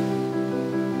of them,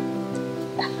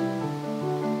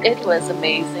 it was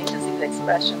amazing to see the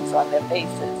expressions on their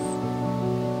faces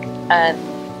and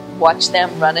watch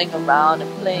them running around and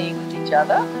playing with each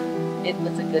other. It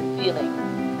was a good feeling.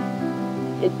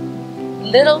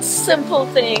 Little simple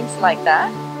things like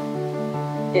that,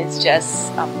 it's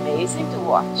just amazing to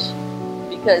watch,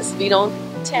 because we don't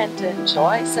tend to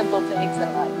enjoy simple things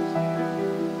in life.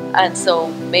 And so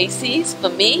Macy's, for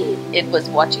me, it was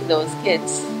watching those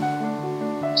kids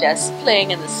just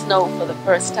playing in the snow for the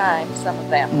first time, some of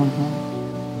them.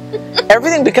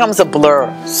 Everything becomes a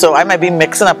blur, so I might be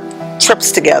mixing up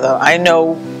trips together. I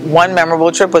know one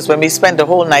memorable trip was when we spent the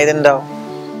whole night in the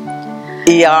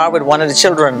ER with one of the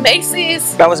children.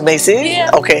 Macy's. That was Macy's?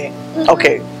 Yeah. Okay,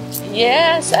 okay.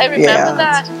 Yes, I remember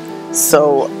that.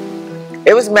 So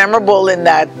it was memorable in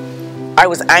that I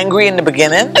was angry in the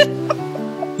beginning.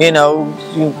 You know,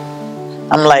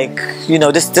 I'm like, you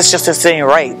know, this just isn't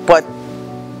right. But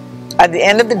at the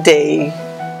end of the day,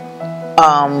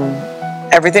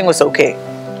 everything was okay.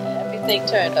 Everything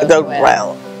turned out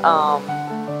well.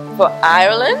 For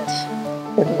Ireland,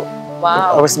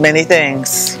 wow. There was many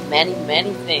things. Many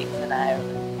things in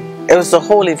Ireland. It was the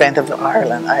whole event of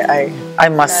Ireland, I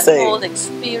must say. That whole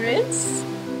experience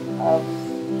of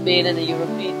being in a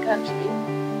European country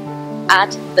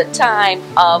at the time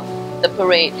of the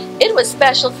parade. It was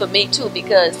special for me too,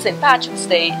 because St. Patrick's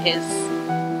Day is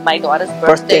my daughter's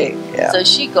birthday. Yeah. So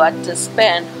she got to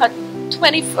spend her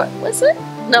 21st, was it?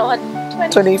 No, her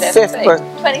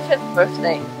 25th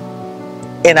birthday.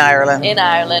 In Ireland. In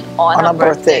Ireland on her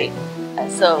birthday.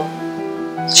 And so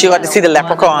she got to see the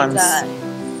leprechauns.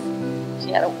 She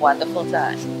had a wonderful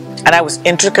time. And I was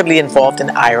intricately involved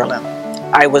in Ireland.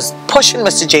 I was pushing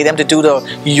Mr. J them to do the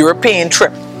European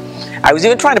trip. I was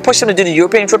even trying to push them to do the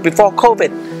European trip before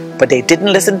COVID, but they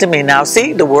didn't listen to me. Now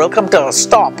see, the world come to a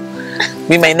stop.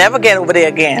 We may never get over there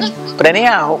again. But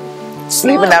anyhow, just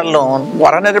leaving that alone.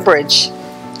 Water under the bridge.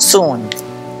 Soon.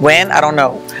 When? I don't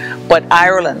know. But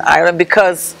Ireland,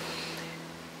 because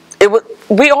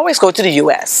we always go to the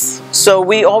U.S. So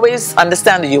we always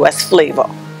understand the U.S. flavor.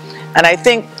 And I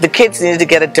think the kids needed to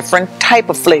get a different type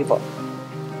of flavor.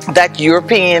 That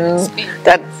European,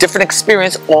 that different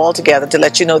experience altogether, to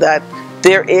let you know that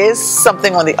there is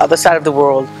something on the other side of the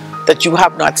world that you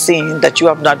have not seen, that you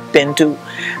have not been to.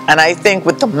 And I think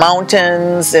with the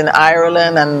mountains in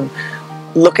Ireland and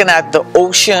looking at the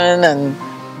ocean, and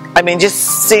I mean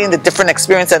just seeing the different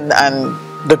experience and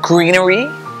the greenery,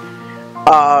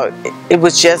 it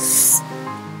was just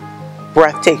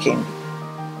breathtaking.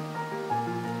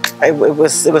 It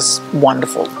was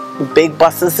wonderful. Big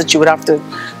buses that you would have to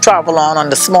travel on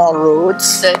the small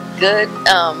roads.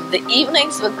 The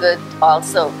evenings were good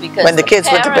also, because when the kids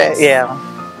went to bed,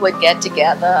 would get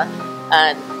together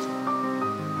and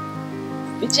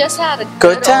we just had a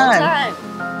good time.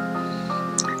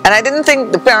 And I didn't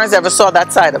think the parents ever saw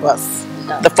that side of us,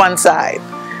 the fun side.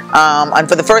 And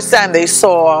for the first time, they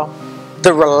saw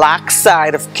the relaxed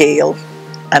side of Gail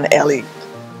and Ellie,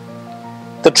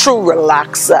 the true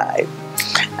relaxed side.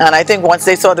 And I think once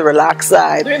they saw the relaxed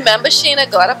side... Remember Sheena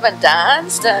got up and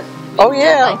danced, and Oh,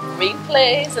 yeah. Like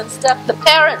replays and stuff. The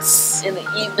parents in the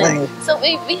evening. Right. So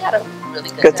we had a really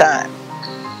Good time.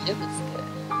 It was good.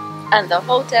 And the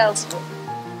hotels were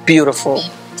Beautiful.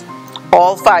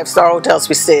 All 5-star hotels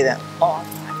we stayed in. all.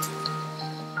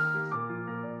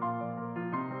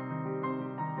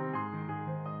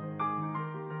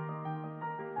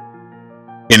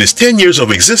 In its 10 years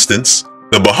of existence,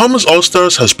 the Bahamas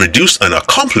All-Stars has produced an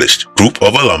accomplished group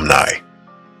of alumni.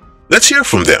 Let's hear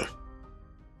from them.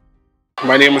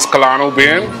 My name is Kalano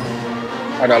Bain,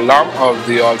 an alum of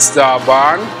the All-Star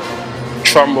Band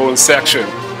trombone section.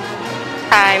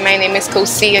 Hi, my name is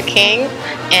Kosia King,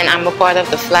 and I'm a part of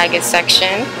the Flaggett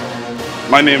section.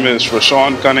 My name is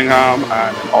Rashawn Cunningham,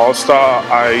 and an All-Star.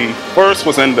 I first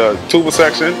was in the tuba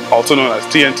section, also known as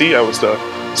TNT. I was the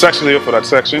section leader for that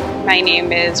section. My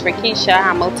name is Rakisha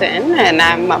Hamilton, and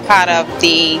I'm a part of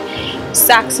the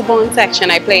saxophone section.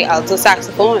 I play alto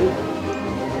saxophone.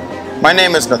 My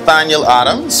name is Nathaniel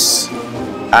Adams,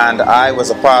 and I was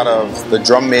a part of the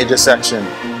drum major section.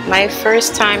 My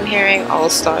first time hearing All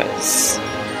Stars,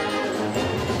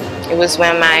 it was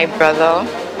when my brother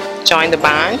joined the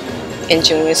band in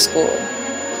junior school,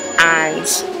 and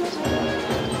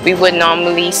we would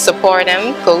normally support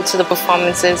him, go to the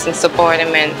performances and support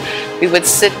him, and we would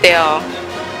sit there.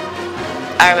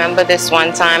 I remember this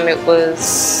one time, it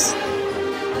was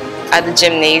at the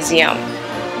gymnasium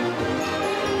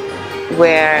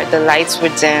where the lights were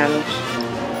dim,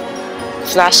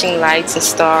 flashing lights and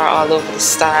star all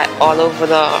over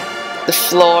the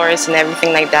floors and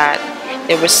everything like that.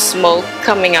 There was smoke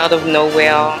coming out of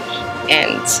nowhere,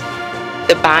 and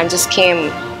the band just came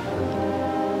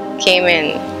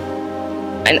in,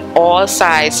 and all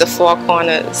sides, the four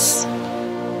corners,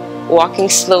 walking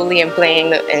slowly and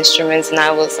playing the instruments, and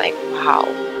I was like, wow.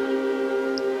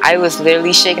 I was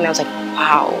literally shaking. I was like,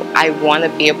 wow, I want to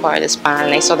be a part of this band.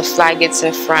 And I saw the Flaggetts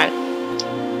in front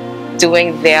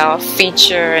doing their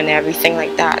feature and everything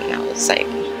like that, and I was like,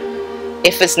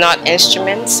 if it's not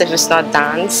instruments, if it's not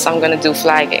dance, I'm going to do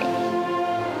flagging.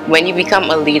 When you become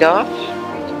a leader,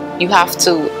 you have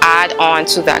to add on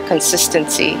to that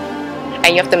consistency, and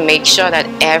you have to make sure that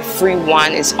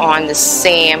everyone is on the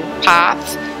same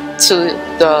path to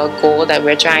the goal that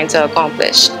we're trying to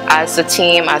accomplish. As a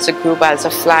team, as a group, as a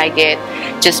Flaggett,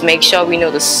 just make sure we know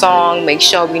the song, make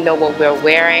sure we know what we're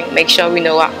wearing, make sure we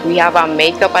know we have our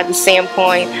makeup at the same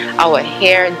point, our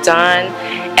hair done,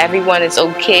 everyone is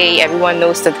okay, everyone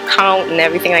knows the count and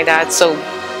everything like that. So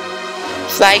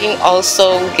flagging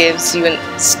also gives you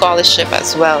a scholarship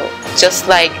as well. Just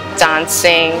like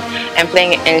dancing and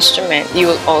playing an instrument, you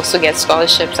will also get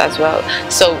scholarships as well.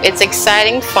 So it's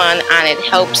exciting, fun, and it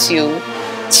helps you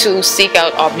to seek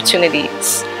out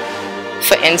opportunities.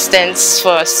 For instance,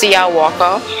 for C.R.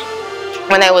 Walker,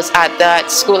 when I was at that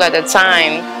school at the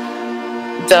time,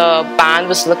 the band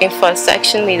was looking for a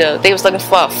section leader. They was looking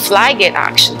for a flaggett,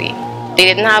 actually. They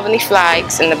didn't have any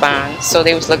flags in the band, so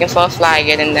they was looking for a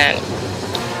flaggett, and then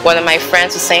one of my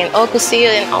friends was saying, oh,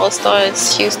 Kusia in All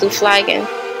Stars, she used to do flagging.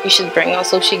 You should bring her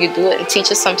so she could do it and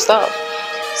teach us some stuff.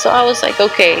 So I was like,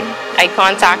 okay. I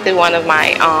contacted one of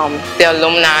my, the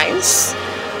alumni,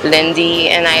 Lindy,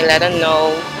 and I let her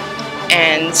know.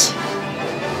 And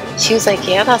she was like,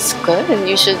 yeah, that's good, and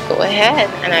you should go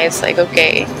ahead. And I was like,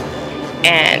 okay.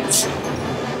 And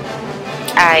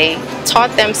I taught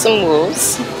them some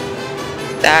moves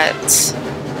that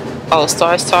All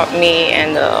Stars taught me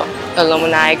and the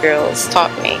alumni girls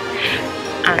taught me,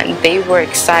 and they were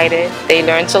excited. They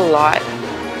learned a lot.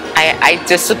 I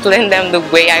disciplined them the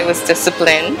way I was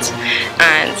disciplined,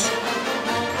 and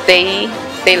they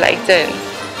liked it,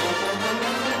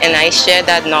 and I shared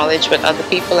that knowledge with other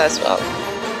people as well.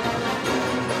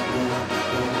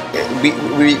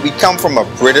 We come from a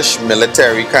British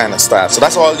military kind of style, so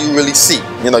that's all you really see.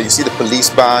 You know, you see the police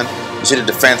band, you see the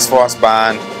defense force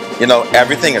band. You know,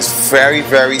 everything is very,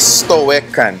 very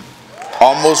stoic and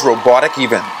almost robotic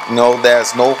even. You know,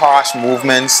 there's no harsh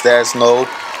movements, there's no,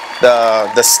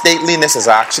 the stateliness is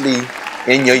actually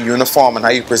in your uniform and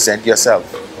how you present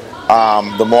yourself.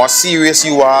 The more serious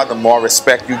you are, the more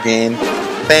respect you gain.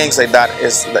 Things like that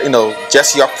is, you know,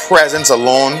 just your presence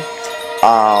alone,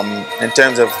 in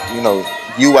terms of, you know,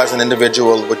 you as an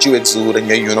individual, what you exude in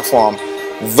your uniform.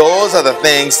 Those are the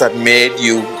things that made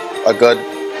you a good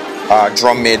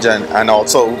drum major, and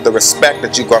also the respect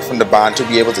that you got from the band to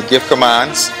be able to give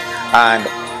commands and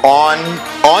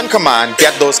on command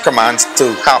get those commands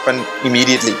to happen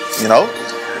immediately, you know.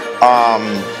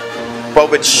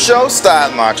 But with show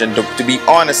style marching, to be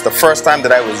honest, the first time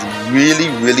that I was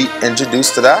really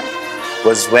introduced to that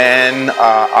was when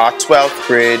our 12th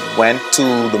grade went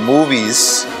to the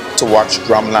movies to watch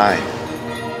Drumline.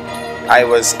 I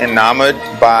was enamored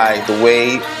by the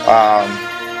way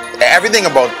everything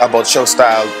about show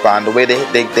style band, the way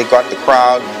they got the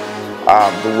crowd,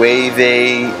 the way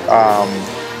they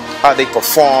how they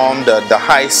performed, the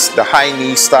high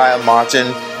knee style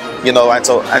marching, you know,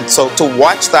 and so to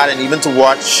watch that, and even to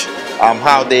watch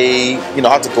how they, you know,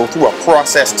 how to go through a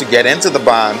process to get into the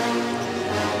band,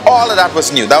 all of that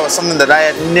was new. That was something that I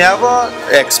had never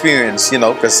experienced, you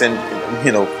know, because in,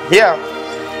 you know, here,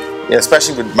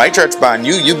 especially with my church band,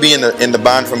 you be in the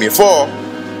band from your 4,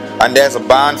 and there's a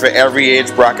band for every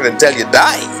age bracket until you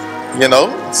die, you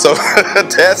know. So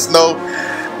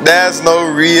there's no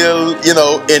real, you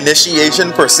know,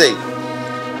 initiation per se,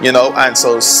 you know. And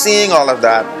so seeing all of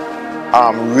that,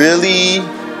 I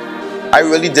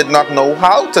really did not know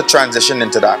how to transition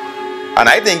into that. And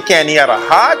I think Kenny had a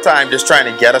hard time just trying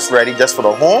to get us ready just for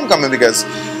the homecoming, because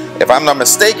if I'm not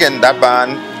mistaken, that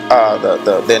band,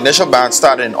 the initial band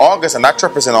started in August, and that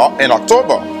trip is in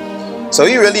October. So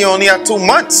he really only had 2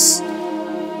 months.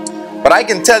 But I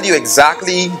can tell you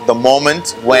exactly the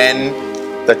moment when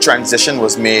the transition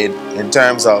was made in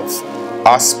terms of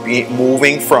us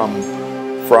moving from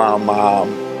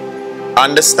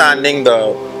understanding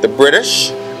the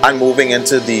British and moving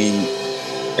into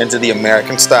the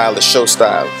American style, the show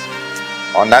style.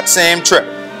 On that same trip,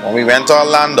 when we went to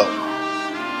Orlando,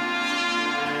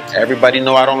 everybody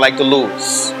know I don't like to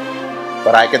lose,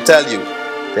 but I can tell you,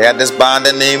 they had this band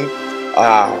named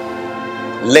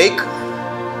Lake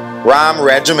Ram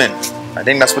Regiment. I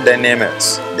think that's what their name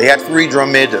is. They had 3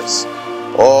 drum majors.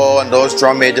 Oh, and those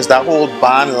drum majors, that whole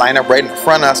band lined up right in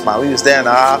front of us, man. We was there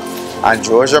now, and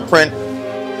Georgia Print,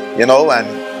 you know, and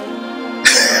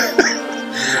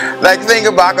like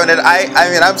thinking back on it, I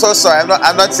mean, I'm so sorry.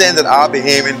 I'm not saying that our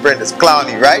Bahamian Print is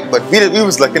clowny, right? But we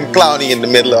was looking clowny in the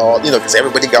middle of all, you know, because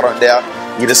everybody got on their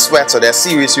either sweats or their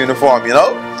serious uniform, you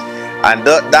know. And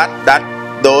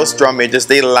those drum majors,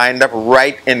 they lined up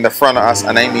right in the front of us,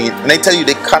 and I mean, when I tell you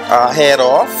they cut our head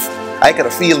off, I could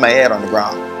have feel my head on the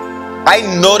ground. I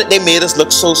know that they made us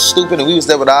look so stupid, and we was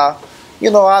there with our, you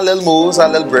know, our little moves, our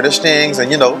little British things, and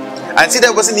you know. And see,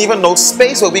 there wasn't even no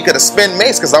space where we could have spin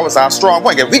Mace, because that was our strong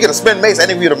point. If we could have spin Mace, I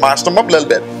think we would have marched them up a little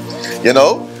bit, you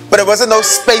know. But there wasn't no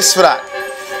space for that.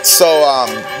 So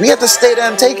we had to stay there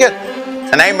and take it.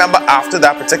 And I remember after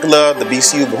that particular, the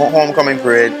BCU homecoming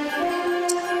parade,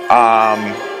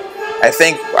 I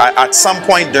think at some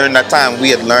point during that time, we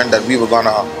had learned that we were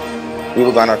gonna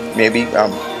maybe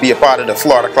be a part of the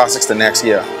Florida Classics the next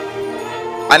year.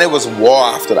 And it was war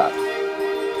after that.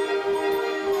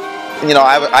 You know,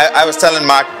 I was telling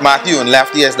Matthew and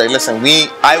Lefty, like, listen,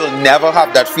 I will never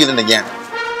have that feeling again.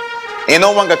 Ain't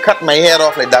no one gonna cut my head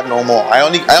off like that no more. I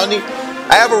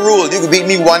have a rule, you can beat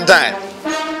me 1 time.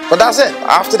 But that's it.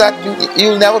 After that,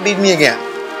 you'll never beat me again.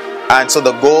 And so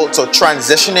the goal, so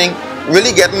transitioning,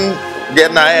 really getting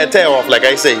our head tear off, like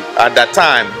I say, at that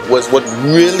time, was what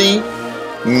really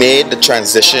made the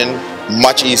transition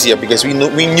much easier, because we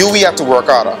knew we had to work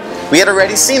harder. We had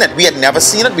already seen it. We had never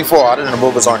seen it before other than the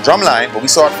movers on drumline, but we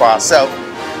saw it for ourselves.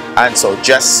 And so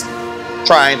just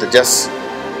trying to just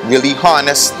really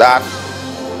harness that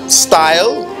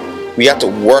style, we had to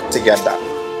work to get that.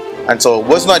 And so it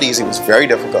was not easy. It was very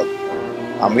difficult.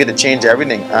 We had to change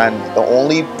everything. And the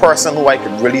only person who I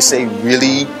could really say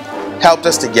really helped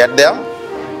us to get there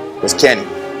was Kenny.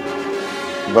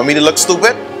 You want me to look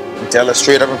stupid? You tell us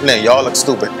straight up and plain, y'all look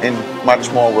stupid, in much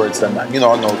more words than that. You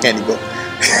know, I know Kenny go.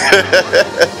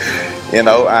 You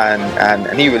know, and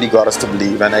he really got us to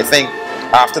believe. And I think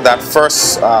after that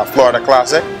first Florida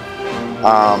Classic,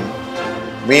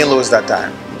 we didn't lose that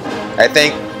time. I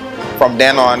think from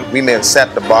then on, we may have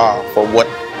set the bar for what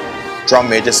drum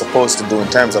majors supposed to do in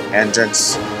terms of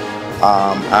entrance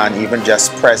and even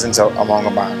just presence among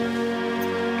a band.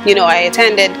 You know, I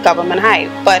attended Government High,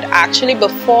 but actually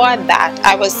before that,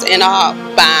 I was in a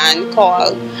band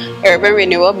called Urban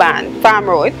Renewal Band, Farm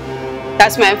Road.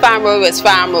 That's when Farm Road was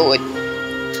Farm Road.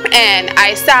 And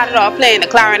I started off playing the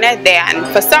clarinet there, and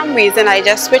for some reason I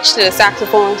just switched to the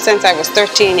saxophone since I was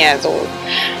 13 years old.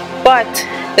 But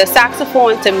the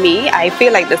saxophone, to me, I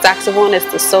feel like the saxophone is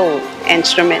the soul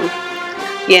instrument.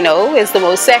 You know, it's the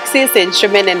most sexiest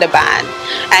instrument in the band.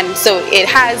 And so it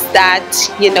has that,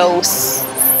 you know,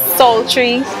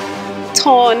 sultry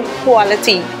tone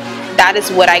quality. That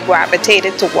is what I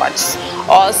gravitated towards.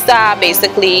 All Star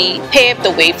basically paved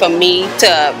the way for me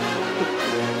to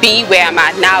be where I'm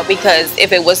at now, because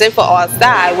if it wasn't for All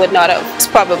Star, I would not have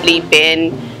probably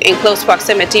been in close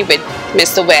proximity with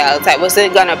Mr. Wells. I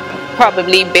wasn't gonna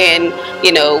probably been,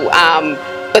 you know,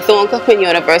 Bethune-Cookman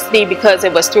University, because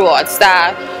it was through All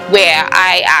Star where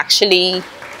I actually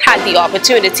had the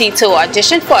opportunity to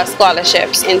audition for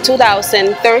scholarships. In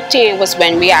 2013 was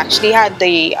when we actually had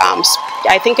the,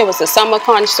 I think it was a summer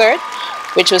concert,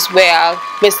 which was where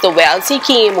Mr. Wells, he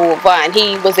came over and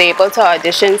he was able to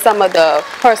audition some of the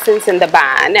persons in the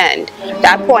band, and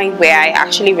that point where I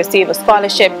actually received a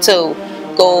scholarship to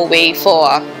go away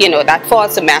for, you know, that fall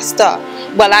semester.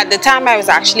 Well, at the time I was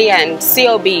actually in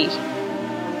COB,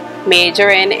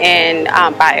 majoring in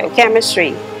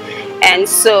biochemistry, and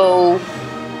so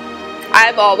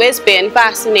I've always been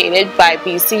fascinated by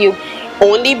BCU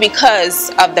only because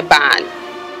of the band.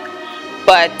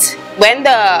 But when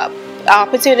the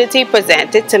opportunity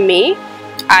presented to me,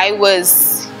 I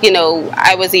was, you know,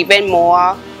 I was even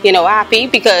more, you know, happy,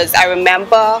 because I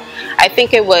remember, I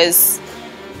think it was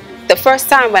the first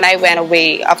time when I went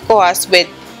away, of course, with,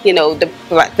 you know, the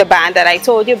band that I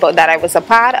told you about that I was a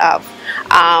part of.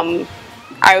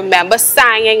 I remember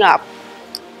signing up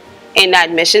in the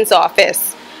admissions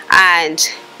office, and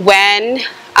when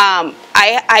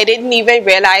I didn't even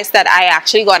realize that I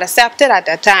actually got accepted at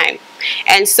that time.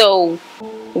 And so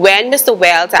when Mr.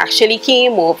 Wells actually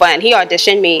came over and he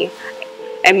auditioned me,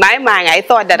 in my mind I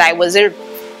thought that I wasn't,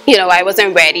 you know, I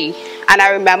wasn't ready. And I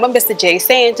remember Mr. J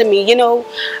saying to me, you know,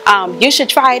 you should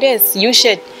try this, you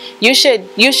should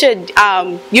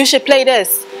play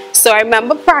this. So I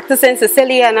remember practicing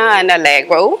Siciliana and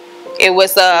Allegro. It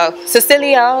was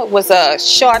Sicilia was a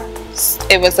short,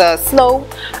 it was a slow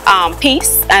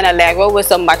piece, and Allegro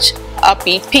was a much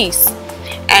upbeat piece.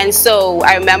 And so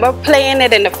I remember playing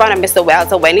it in the front of Mr.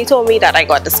 Wells, and when he told me that I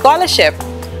got the scholarship,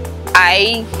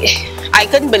 I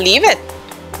couldn't believe it.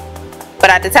 But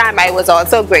at the time I was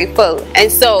also grateful.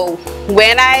 And so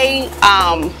when I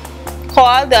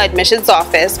called the admissions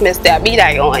office, Miss Debbie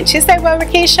Dion, she said, well,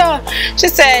 Rakesha, she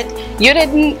said, you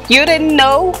didn't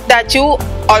know that you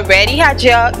already had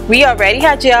we already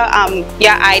had your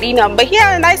ID number here?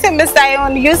 And I said, Miss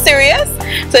Dion, you serious?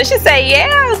 So she said,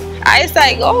 yeah. I was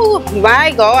like, oh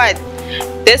my God,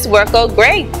 this worked out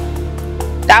great.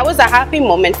 That was a happy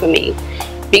moment for me,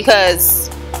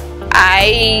 because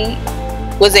I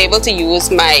was able to use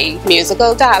my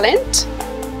musical talent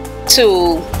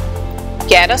to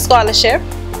get a scholarship,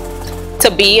 to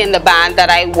be in the band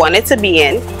that I wanted to be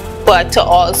in, but to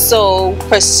also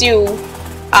pursue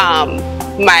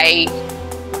my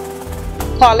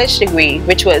college degree,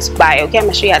 which was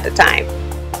biochemistry at the time.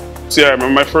 See, I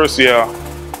remember my first year,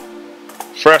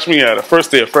 freshman year, the first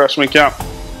day of freshman camp.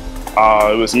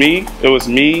 It was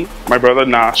me, my brother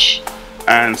Nash,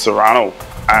 and Serrano.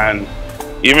 And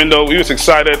even though we was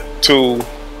excited to,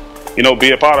 you know,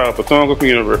 be a part of Bethune-Cookman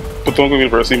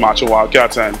University Marching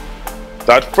Wildcats, and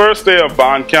that first day of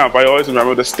band camp, I always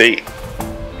remember this day.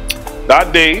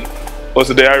 That day was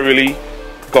the day I really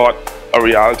got a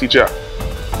reality check.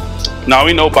 Now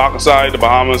we know back inside the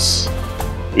Bahamas,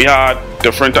 we had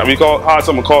different time. We had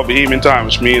something called Bahamian time,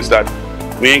 which means that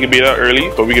we ain't gonna be there early,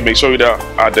 but we can make sure we're there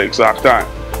at the exact time.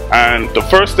 And the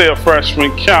first day of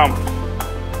freshman camp,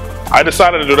 I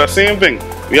decided to do that same thing.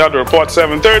 We had to report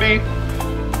 7:30.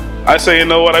 I say, you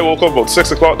know what, I woke up about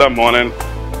 6 o'clock that morning.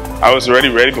 I was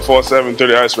ready before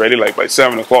 7:30. I was ready like by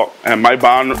 7 o'clock. And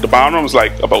the band room was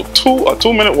like about a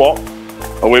 2-minute walk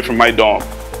away from my dorm.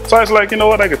 So I was like, you know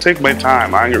what, I could take my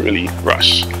time. I ain't gonna really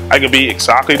rush. I could be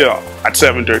exactly there at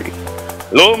 7:30.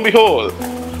 Lo and behold,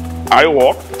 I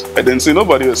walked. I didn't see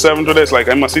nobody at 7:30. It's like,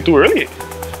 I must be too early.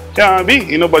 Can't be,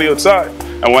 ain't nobody outside.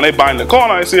 And when I bind the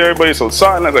corner, I see everybody's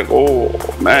outside, and I was like, oh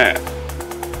man.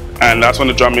 And that's when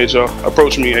the drum major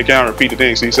approached me. I can't repeat the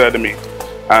things he said to me.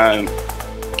 And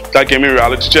that gave me a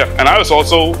reality check. And I was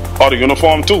also out of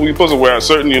uniform too. We were supposed to wear a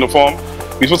certain uniform.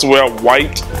 We were supposed to wear a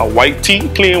white tee,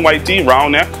 clean white tee,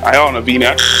 round neck. I had on a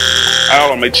V-neck. I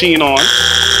had on my chain on.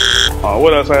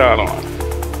 What else I had on?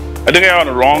 I think I had on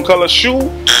the wrong color shoe.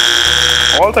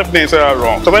 All type of things I had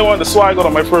wrong. Because I wanted to swag out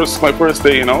on my first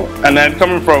day, you know. And then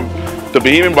coming from the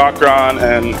Bahamian background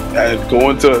and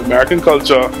going to American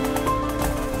culture,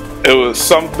 it was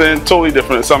something totally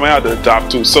different, something I had to adapt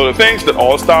to. So the things that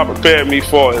All Star prepared me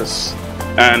for is,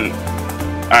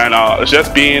 it's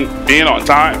just being on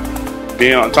time.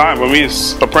 Being on time. When we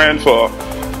was preparing for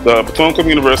the Bethune-Cookman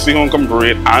University homecoming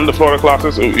parade and the Florida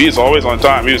classes, we was always on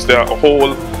time. We was there a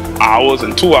whole hours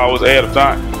and 2 hours ahead of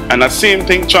time. And that same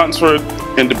thing transferred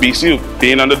into BCU,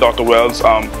 being under Dr. Wells'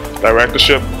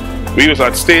 directorship. We was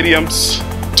at stadiums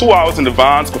 2 hours in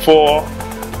advance before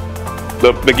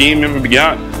the game even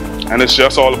began. And it's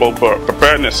just all about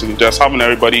preparedness and just having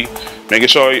everybody, making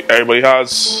sure everybody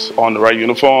has on the right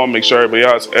uniform, make sure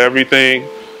everybody has everything,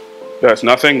 there's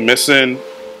nothing missing.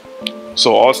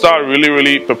 So All Star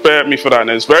really prepared me for that, and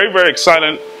it's very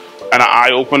exciting and an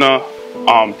eye-opener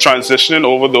transitioning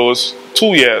over those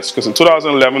 2 years, because in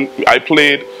 2011 I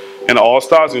played in the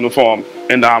All-Stars uniform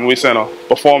in the Amway Center,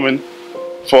 performing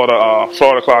for the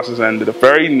Florida classes, and the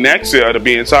very next year to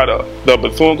be inside the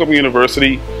Bethune-Cookman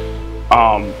University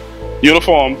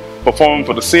uniform, performing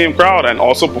for the same crowd and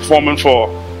also performing for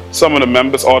some of the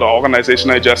members of the organization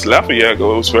I just left a year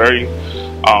ago. It was very,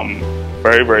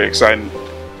 very exciting,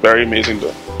 very amazing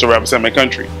to represent my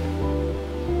country.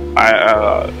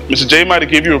 Mr. J might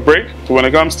have give you a break, but when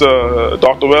it comes to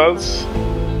Dr. Wells,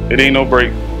 it ain't no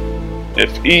break.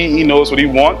 If he knows what he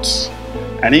wants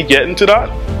and he get into that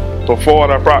before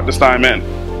the practice time in.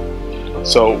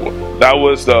 So that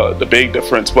was the big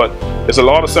difference. But there's a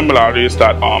lot of similarities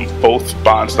that both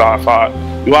band staff had.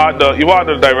 You had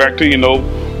the director, you know,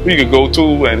 who you could go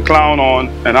to and clown on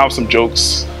and have some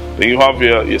jokes. Then you have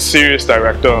your serious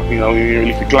director, you know, you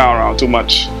really can clown around too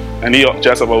much, and he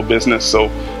just about business. So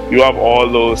you have all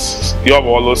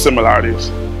those similarities.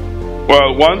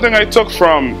 Well, one thing I took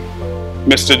from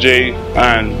Mr. J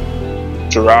and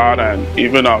Gerard and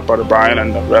even Brother Brian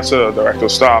and the rest of the director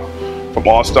staff from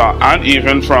All Star, and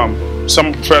even from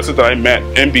some professors that I met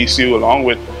in BCU along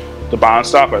with the band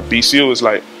staff at BCU, is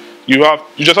like you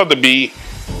just have to be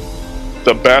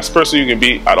the best person you can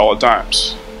be at all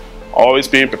times. Always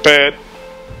being prepared,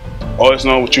 always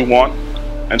knowing what you want,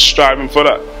 and striving for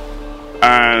that.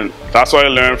 And that's what I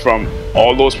learned from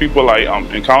all those people I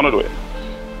encountered with.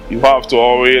 You have to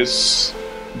always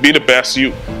be the best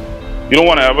you. You don't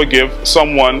want to ever give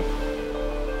someone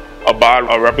a bad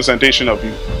representation of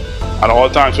you. At all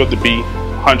times, you have to be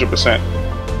 100%.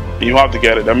 And you have to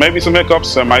get it. There may be some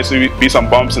hiccups, there might be some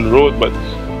bumps in the road, but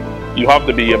you have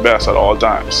to be your best at all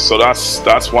times. So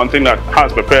that's one thing that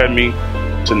has prepared me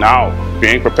to now.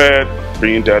 Being prepared,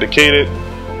 being dedicated,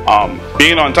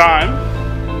 being on time.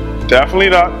 Definitely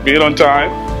that, being on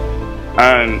time,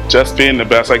 and just being the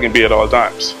best I can be at all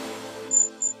times.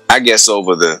 I guess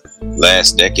over the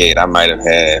last decade, I might have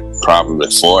had probably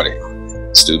 40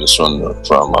 students from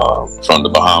the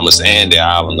Bahamas and the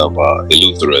island of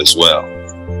Eleuthera as well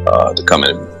to come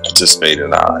and participate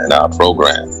in our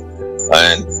program.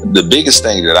 And the biggest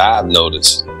thing that I've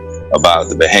noticed about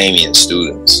the Bahamian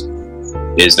students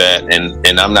is that,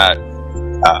 and I'm not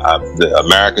the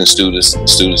American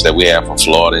students that we have from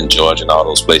Florida and Georgia and all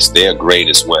those places, they're great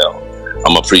as well.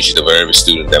 I'm appreciative of every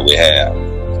student that we have.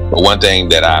 But one thing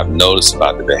that I've noticed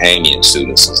about the Bahamian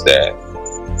students is that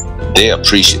they're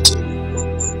appreciative.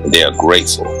 They are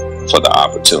grateful for the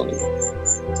opportunity.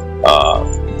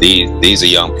 These are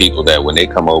young people that when they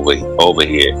come over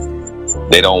here,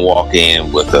 they don't walk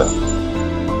in with an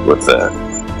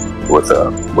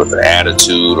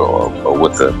attitude or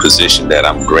with a position that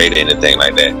I'm great or anything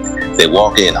like that. They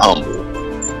walk in humble,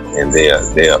 and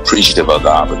they're appreciative of the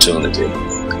opportunity,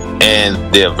 and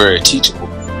they're very teachable.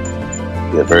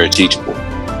 They're very teachable,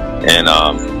 and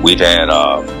we've had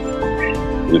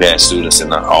students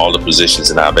in all the positions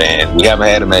in our band. We haven't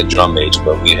had them at drum major,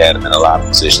 but we had them in a lot of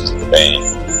positions in the band,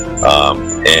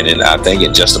 and I think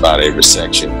in just about every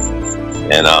section.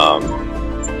 And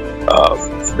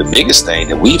the biggest thing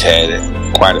that we've had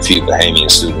quite a few Bahamian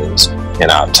students in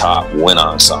our top wind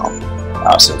ensemble,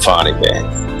 our symphonic band,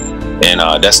 and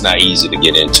that's not easy to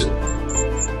get into.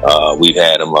 We've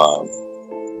had them on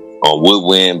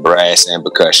woodwind, brass, and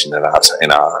percussion in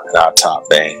our top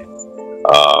band,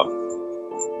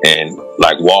 and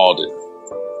like Walden,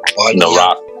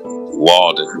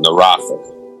 Narafa,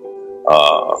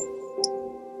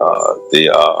 the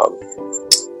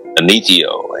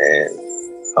Anithio, and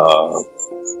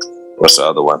what's the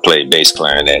other one? Played bass,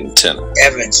 clarinet, and tenor.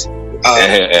 Evans.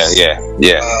 Yeah.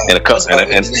 And a couple, and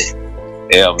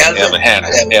Evan Hanna.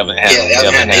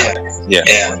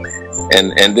 Yeah.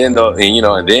 And then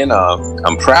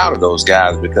I'm proud of those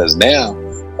guys because now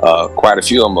quite a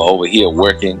few of them are over here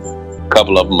working. A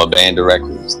couple of them are band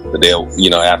directors. But they'll,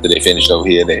 after they finished over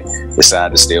here, they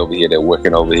decide to stay over here. They're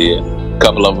working over here. A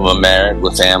couple of them are married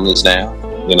with families now.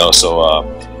 So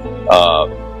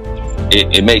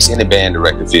it makes any band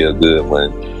director feel good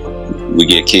when we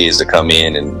get kids to come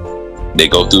in and they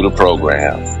go through the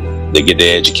program, they get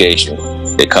their education,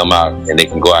 they come out and they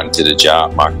can go out into the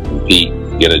job market, compete,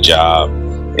 get a job,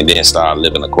 and then start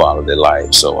living a quality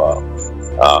life. So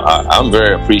I'm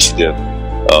very appreciative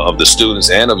of the students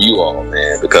and of you all,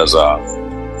 man, because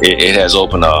it has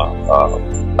opened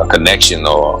a connection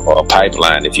or a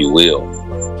pipeline, if you will,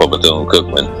 for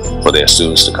Bethune-Cookman, for their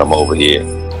students to come over here.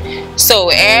 So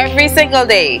every single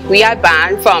day we are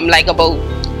banned from like about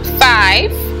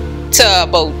 5 to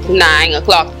about 9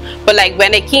 o'clock. But like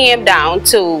when it came down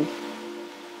to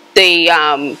the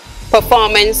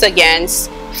performance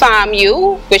against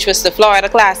FAMU, which was the Florida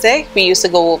Classic, we used to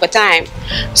go overtime.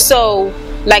 So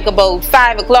like about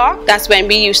 5 o'clock, that's when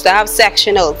we used to have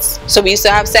sectionals. So we used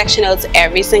to have sectionals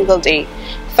every single day,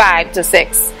 5 to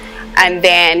 6. And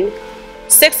then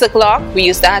 6 o'clock, we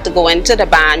used to have to go into the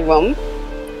band room.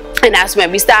 And that's when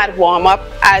we started warm up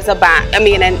as a band,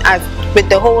 with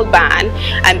the whole band.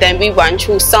 And then we run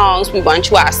through songs, we run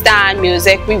through our stand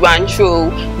music, we run through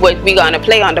what we're gonna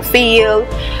play on the field.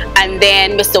 And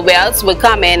then Mr. Wells would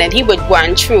come in and he would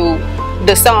run through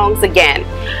the songs again.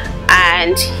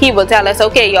 And he will tell us,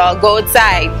 okay, y'all go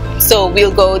outside. So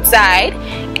we'll go outside,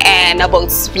 and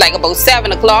about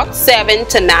 7 o'clock, 7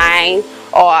 to 9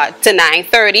 or to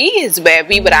 9:30 is where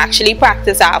we would actually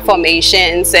practice our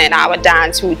formations and our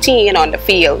dance routine on the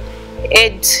field.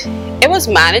 It was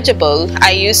manageable.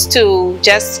 I used to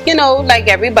just, like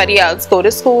everybody else, go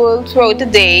to school throughout the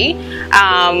day.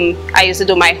 I used to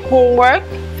do my homework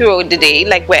throughout the day,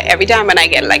 like every time when I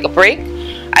get like a break,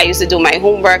 I used to do my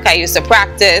homework. I used to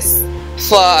practice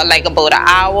for like about an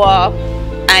hour,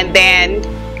 and then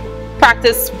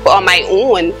practice on my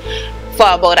own for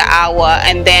about an hour,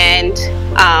 and then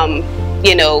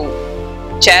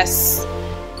just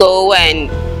go and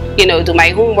do my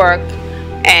homework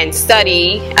and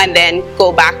study, and then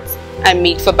go back and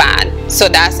meet for band. So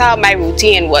that's how my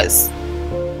routine was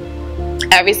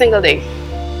every single day.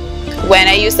 When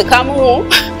I used to come home,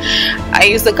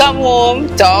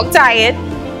 dog tired,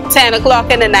 10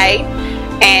 o'clock in the night,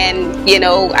 and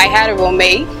I had a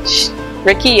roommate,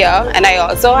 Rakia, and I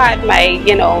also had my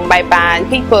my band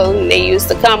people, and they used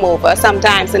to come over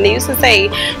sometimes, and they used to say,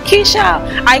 Keisha,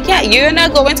 you're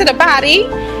not going to the party,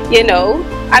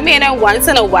 and once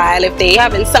in a while if they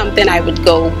having something I would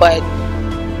go, but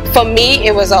for me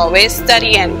it was always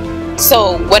studying.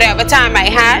 So whatever time I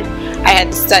had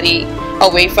to study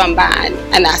away from band,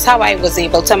 and that's how I was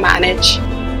able to manage.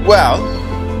 Well,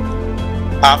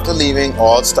 after leaving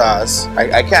All Stars,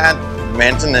 I can't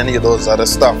mention any of those other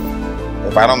stuff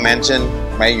if I don't mention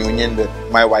my union with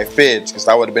my wife Paige, because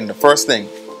that would have been the first thing.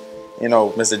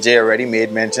 Mr. J already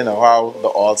made mention of how the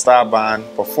All-Star Band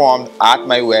performed at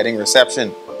my wedding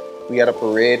reception. We had a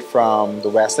parade from the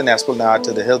Western Esplanade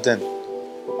to the Hilton.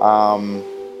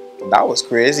 That was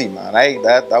crazy, man.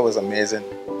 That was amazing.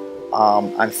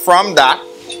 And from that,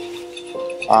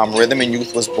 Rhythm and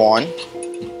Youth was born.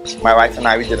 My wife and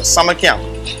I, we did a summer camp,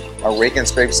 a rake and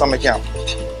scrape summer camp.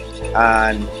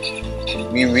 And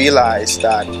we realized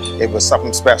that it was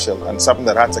something special and something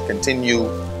that had to continue,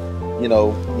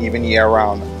 even year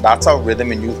round. That's how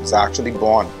Rhythm and Youth was actually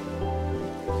born.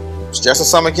 It was just a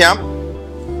summer camp.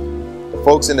 The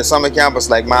folks in the summer camp was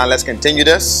like, man, let's continue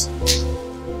this.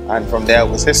 And from there it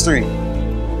was history.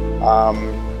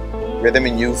 Rhythm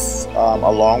and Youth,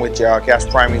 along with J.R. Cash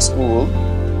Primary School,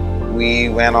 we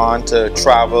went on to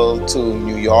travel to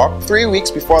New York 3 weeks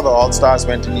before the All-Stars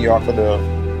went to New York for the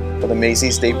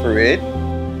Macy State Parade.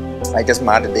 I guess,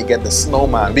 man, did they get the snow,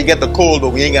 man. We get the cold, but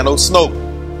we ain't got no snow.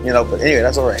 But anyway,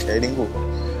 that's all right. Everything cool.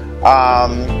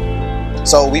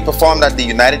 So we performed at the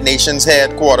United Nations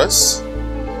headquarters.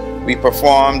 We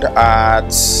performed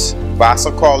at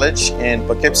Vassar College in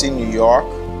Poughkeepsie, New York.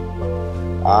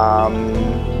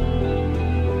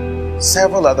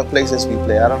 Several other places we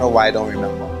played. I don't know why I don't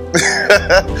remember.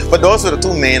 But those were the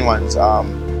two main ones.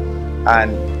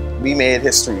 And we made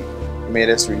history.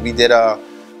 We did a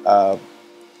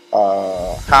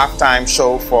halftime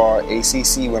show for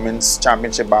ACC Women's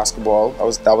Championship Basketball.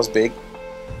 That was big.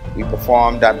 We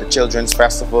performed at the Children's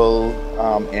Festival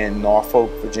in Norfolk,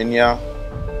 Virginia.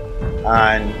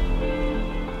 And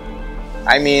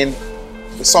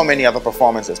there's so many other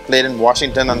performances. Played in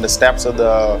Washington on the steps of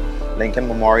the Lincoln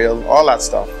Memorial, all that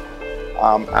stuff.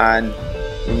 And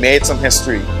we made some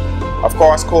history. Of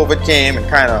course, COVID came and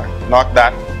kind of knocked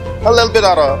that a little bit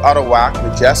out of whack.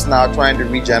 We're just now trying to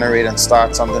regenerate and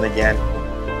start something again.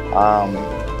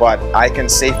 But I can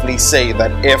safely say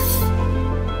that if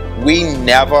we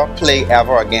never play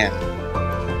ever again,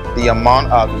 the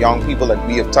amount of young people that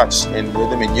we have touched in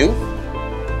Rhythm and Youth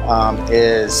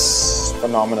is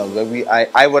phenomenal.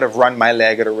 I would have run my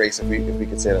leg at a race if we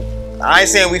could say that. I ain't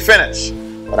saying we finish,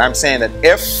 but I'm saying that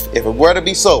if it were to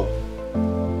be so,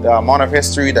 the amount of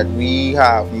history that we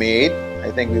have made,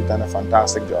 I think we've done a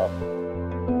fantastic job.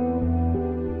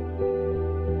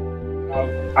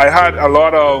 I had a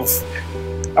lot of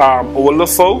older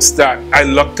folks that I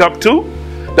looked up to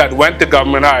that went to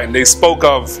Government High, and they spoke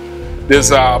of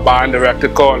this band director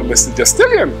called Mr.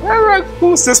 Justilian. I'm like,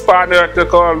 who's this band director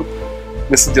called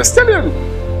Mr. Justilian?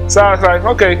 So I was like,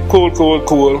 okay,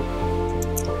 cool.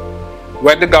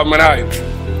 Went to Government High,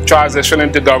 transitioned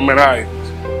into Government High.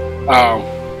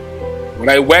 When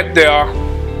I went there,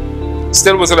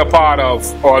 still wasn't a part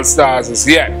of All Stars as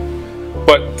yet.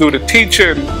 But through the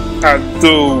teaching and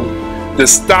through the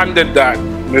standard that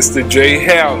Mr. J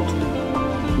held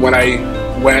when I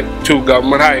went to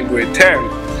Government High in grade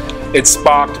 10, it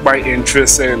sparked my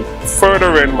interest in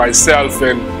furthering myself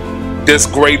in this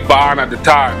great band at the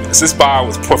time. This band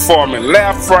was performing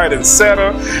left, right, and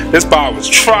center. This band was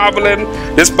traveling.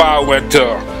 This band went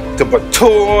to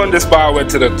Batoon. This band went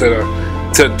to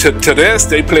this.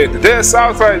 They played this. I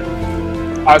was like,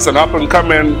 as an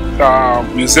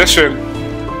up-and-coming musician,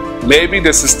 maybe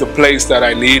this is the place that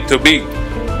I need to be.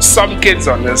 Some kids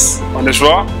on this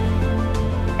rock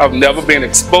have never been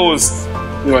exposed,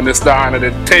 you understand, and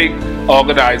it take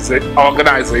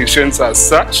organizations as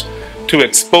such to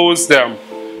expose them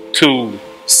to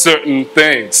certain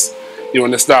things, you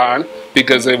understand?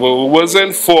 Because if it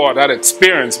wasn't for that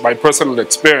experience, my personal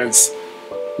experience,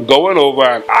 going over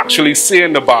and actually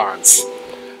seeing the bands,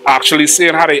 actually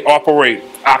seeing how they operate,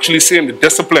 actually seeing the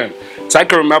discipline. So I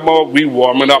can remember we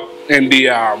warming up in the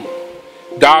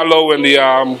down low in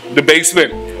the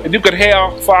basement, and you could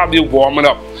hear 5 of you warming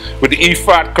up with the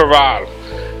E-flat chorale.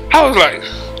 I was like,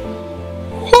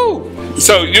 whoo!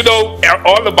 So, you know,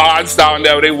 all the bands down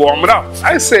there, they warming up.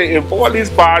 I say, if all these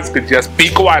bands could just be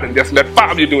quiet and just let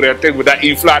 5 of you do their thing with that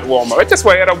E-flat warm up, I just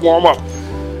wanted to warm up,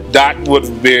 that would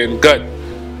have been good.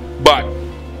 But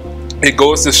it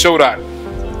goes to show that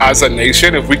as a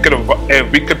nation, if we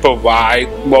could provide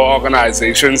more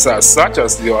organizations as such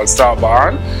as the All-Star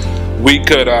Band, we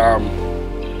could,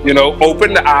 you know,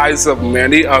 open the eyes of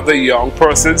many other young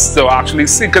persons to actually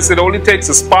see, because it only takes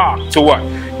a spark to what?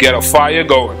 Get a fire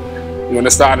going. You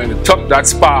understand? And it took that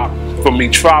spark from me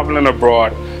traveling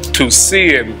abroad to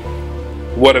seeing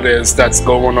what it is that's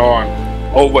going on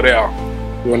over there.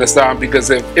 You understand? Because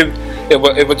if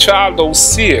a child don't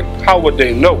see it, how would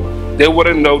they know? They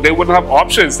wouldn't know. They wouldn't have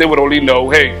options. They would only know,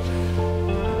 hey,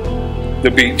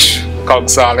 the beach, Kong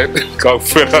Solid, Kong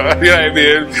Fritter, you know what I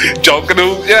mean?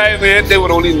 Junkanoo, you know what I mean? They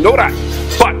would only know that.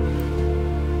 But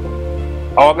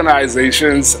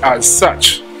organizations as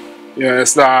such, you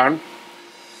understand?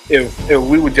 If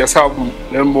we would just have a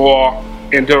little more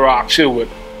interaction with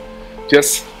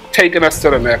just taking us to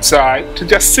the next side to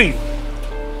just see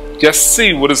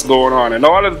what is going on. And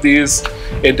all of these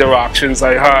interactions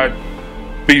I had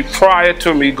prior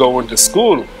to me going to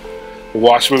school.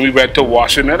 When we went to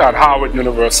Washington at Howard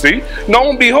University, lo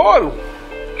and behold,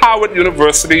 Howard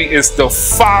University is the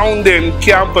founding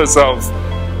campus of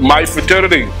my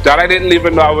fraternity that I didn't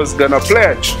even know I was gonna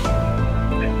pledge.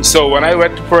 So when I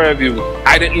went to Prairie View,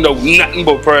 I didn't know nothing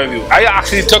about Prairie View. I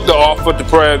actually took the offer to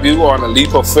Prairie View on a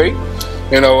leap of faith.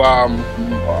 You know,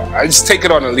 I just take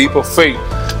it on a leap of faith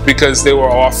because they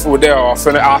were offering,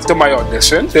 after my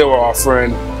audition, they were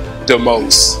offering the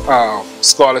most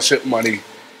scholarship money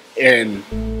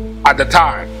at the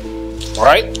time,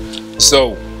 right?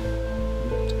 So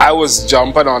I was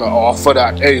jumping on an offer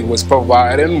that, hey, was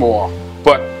providing more.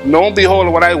 But lo and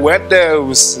behold, when I went there, it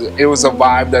was a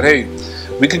vibe that, hey,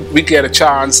 we get a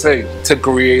chance, hey, to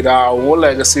create our own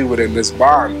legacy within this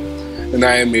band. You know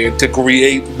what I mean? To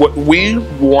create what we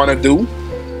want to do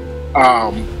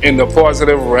in the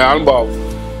positive realm of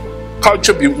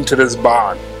contributing to this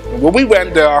band. When we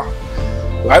went there,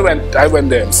 I went there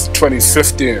in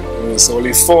 2015. It was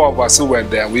only 4 of us who went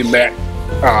there. We met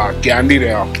Gandhi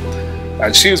there,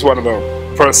 and she's one of the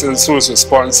persons who was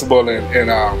responsible in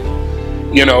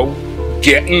you know,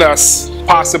 getting us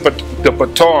past the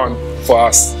baton for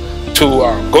us to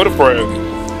go to Prairie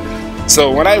View.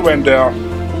 So when I went there,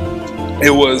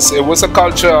 it was a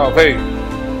culture of, hey,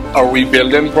 a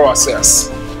rebuilding process.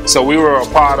 So we were a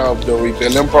part of the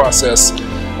rebuilding process,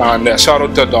 and shout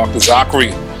out to Dr.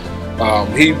 Zachary.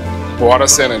 He brought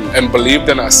us in and believed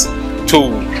in us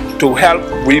to help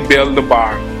rebuild the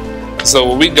band. So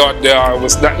when we got there, it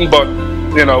was nothing but,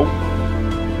 you know,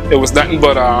 it was nothing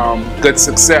but good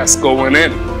success going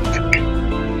in.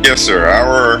 Yes, sir.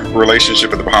 Our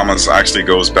relationship at the Bahamas actually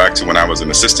goes back to when I was an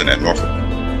assistant at Norfolk.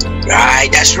 Right,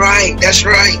 that's right, that's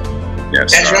right.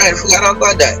 Yes, that's right. I forgot all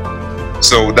about that.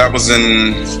 So that was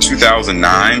in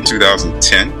 2009,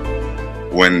 2010,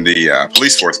 when the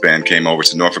police force band came over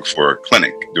to Norfolk for a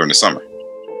clinic during the summer.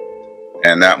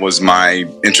 And that was my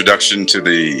introduction to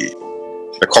the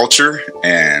culture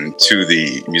and to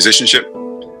the musicianship.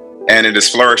 And it has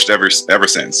flourished ever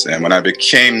since. And when I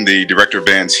became the director of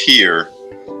bands here,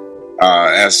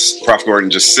 as Prof. Gordon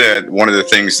just said, one of the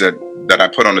things that I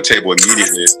put on the table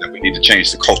immediately is that we need to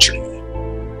change the culture.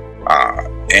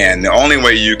 And the only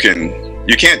way you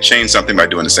can't change something by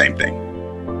doing the same thing.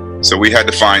 So we had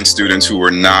to find students who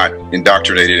were not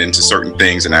indoctrinated into certain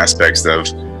things and aspects of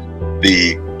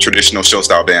the traditional show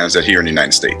style bands that here in the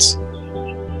United States.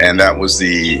 And that was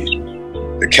the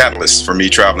catalyst for me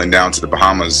traveling down to the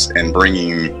Bahamas and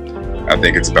bringing, I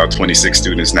think it's about 26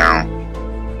 students now.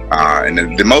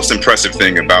 And the most impressive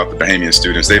thing about the Bahamian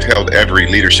students, they've held every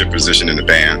leadership position in the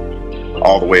band,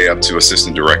 all the way up to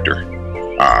assistant director.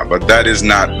 But that is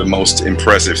not the most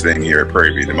impressive thing here at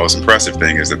Prairie View. The most impressive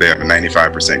thing is that they have a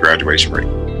 95% graduation rate.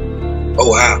 Oh,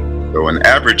 wow. So an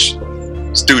average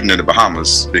student in the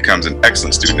Bahamas becomes an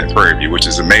excellent student at Prairie View, which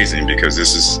is amazing because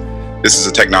this is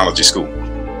a technology school.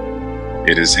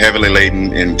 It is heavily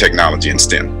laden in technology and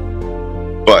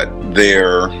STEM. But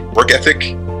their work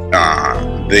ethic,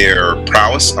 their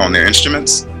prowess on their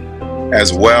instruments,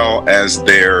 as well as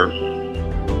their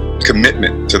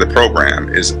commitment to the program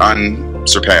is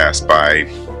unsurpassed by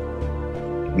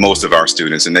most of our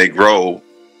students. And they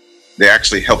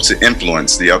actually help to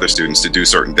influence the other students to do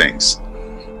certain things.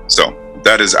 So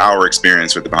that is our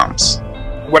experience with the Bahamas.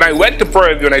 When I went to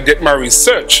Prairie View and I did my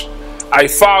research, I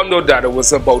found out that it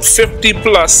was about 50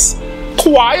 plus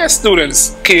choir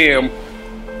students came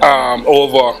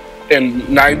over in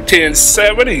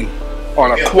 1970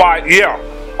 on a choir,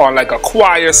 on like a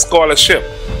choir scholarship.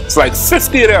 It's like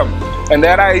 50 of them. And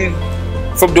then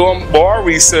from doing more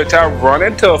research, I run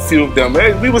into a few of them.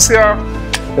 Hey, we was here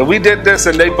and we did this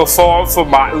and they performed for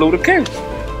Martin Luther King.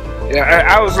 Yeah,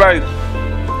 I was like,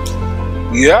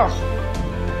 yeah.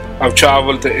 I've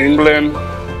traveled to England.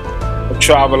 I've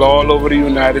traveled all over the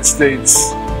United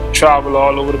States. Traveled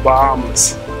all over the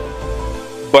Bahamas.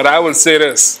 But I would say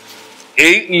this,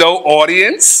 ain't no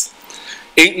audience,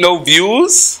 ain't no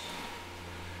views,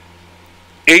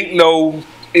 ain't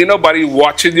nobody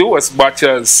watching you as much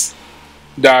as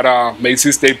that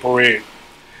Macy State Parade.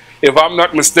 If I'm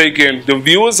not mistaken, the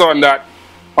views on that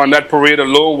parade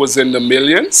alone was in the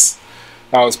millions.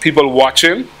 There was people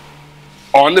watching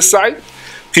on the site,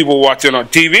 people watching on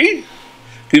TV,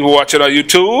 people watching on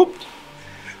YouTube,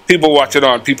 people watching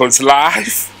on people's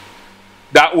live.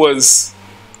 That was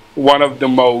one of the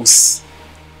most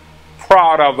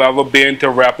proud I've ever been to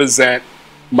represent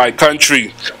my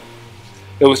country.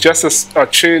 It was just a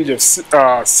change of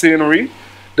scenery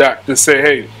that to say,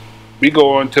 hey, we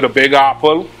going to the Big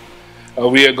Apple,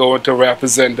 we are going to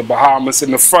represent the Bahamas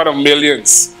in the front of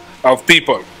millions of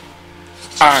people.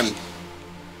 And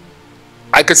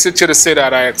I could sit here to say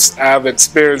that I have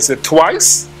experienced it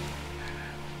twice.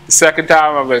 The second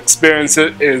time I've experienced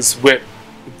it is with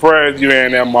the Prairie View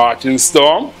A&M Marching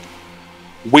Storm.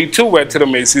 We too went to the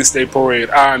Macy State Parade,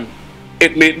 and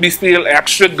it made me feel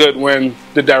extra good when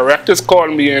the directors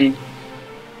called me in,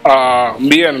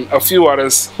 me and a few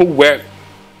others who went.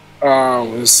 It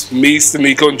was me,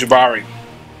 Samiko, and Jabari.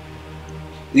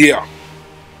 Yeah.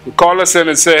 They called us in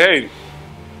and said, hey,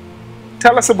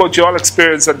 tell us about your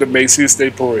experience at the Macy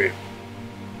State Parade.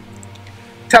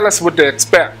 Tell us what to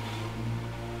expect.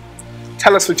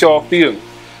 Tell us what y'all feel.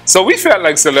 So we felt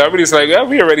like celebrities, like, yeah,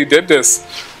 we already did this.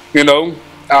 You know,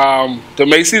 the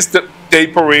Macy's Day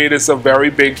Parade is a very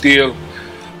big deal.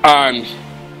 And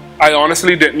I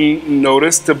honestly didn't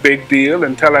notice the big deal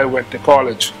until I went to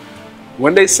college.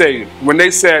 When they said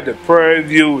that Prairie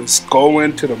View is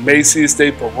going to the Macy's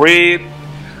Day Parade,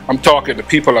 I'm talking to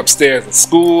people upstairs at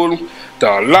school,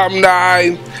 the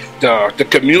alumni, the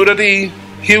community,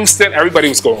 Houston, everybody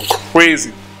was going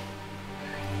crazy.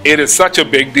 It is such a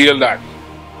big deal that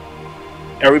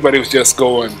everybody was just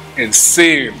going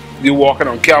insane. You walking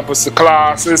on campus to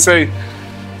class and say,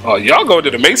 oh, y'all go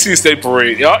to the Macy's Day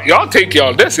Parade. Y'all take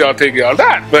y'all this, y'all take y'all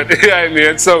that. But yeah, I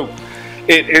mean, so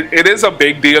it is a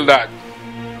big deal that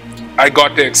I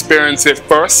got to experience it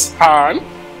firsthand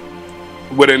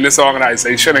within this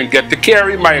organization and get to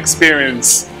carry my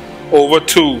experience over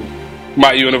to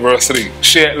my university,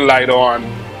 shed light on,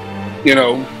 you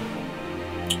know,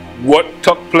 what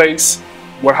took place,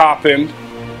 what happened,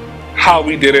 how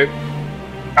we did it,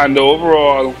 and the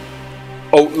overall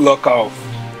outlook of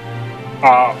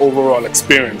our overall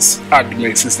experience at the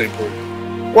Macy State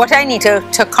Parade. What I need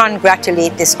to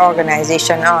congratulate this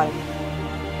organization on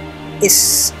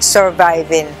is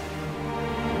surviving.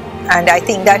 And I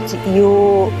think that you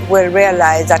will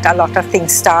realize that a lot of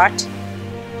things start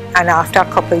and after a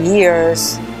couple of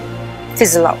years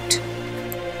fizzle out.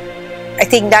 I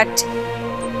think that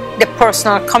the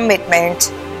personal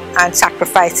commitment and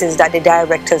sacrifices that the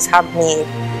directors have made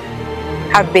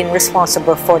have been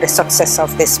responsible for the success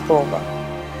of this program.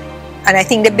 And I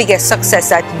think the biggest success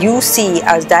that you see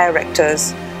as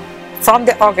directors from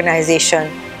the organization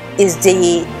is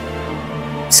the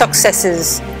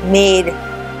successes made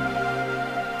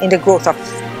in the growth of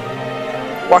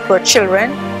what were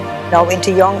children, now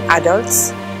into young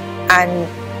adults, and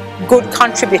good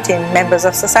contributing members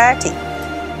of society.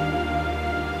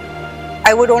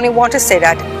 I would only want to say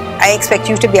that I expect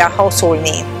you to be a household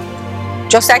name.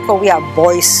 Just like how we have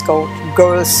Boy Scouts,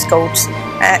 Girl Scouts,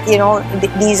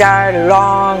 these are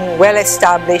long,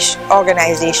 well-established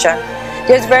organizations.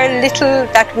 There's very little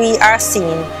that we are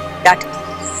seeing that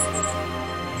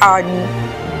are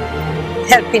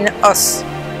helping us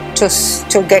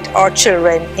to get our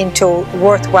children into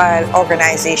worthwhile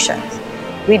organizations.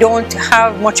 We don't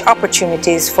have much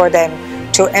opportunities for them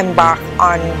to embark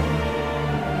on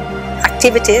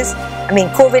activities. I mean,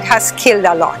 COVID has killed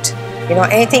a lot.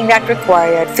 Anything that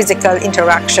required physical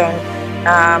interaction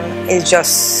is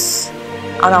just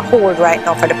on a hold right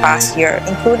now for the past year,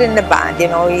 including the band.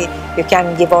 You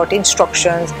can give out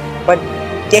instructions, but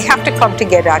they have to come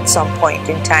together at some point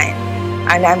in time.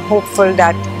 And I'm hopeful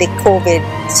that the COVID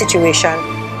situation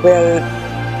will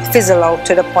fizzle out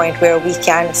to the point where we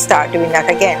can start doing that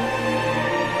again.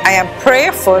 I am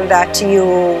prayerful that you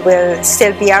will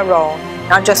still be around,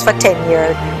 not just for 10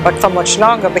 years, but for much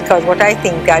longer, because what I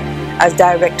think that as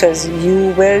directors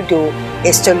you will do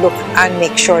is to look and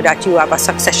make sure that you have a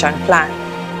succession plan,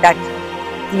 that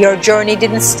your journey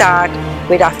didn't start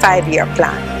with a 5-year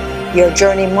plan. Your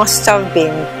journey must have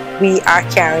been, we are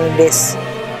carrying this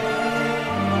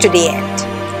to the end.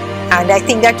 And I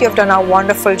think that you have done a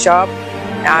wonderful job.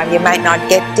 You might not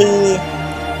get the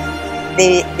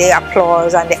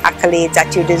applause and the accolades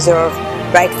that you deserve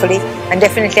rightfully, and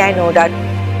definitely I know that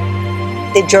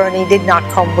the journey did not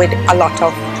come with a lot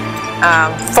of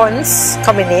funds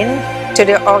coming in to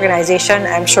the organization.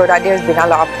 I'm sure that there's been a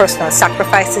lot of personal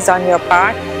sacrifices on your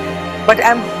part, but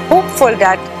I'm hopeful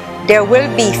that there will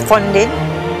be funding,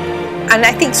 and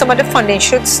I think some of the funding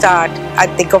should start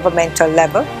at the governmental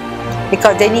level,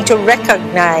 because they need to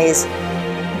recognize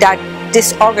that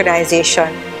this organization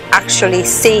actually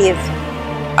saved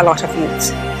a lot of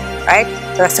youth, right?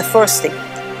 So that's the first thing.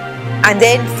 And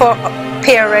then for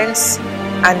parents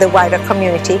and the wider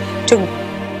community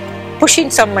to push in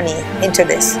some money into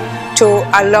this, to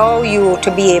allow you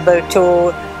to be able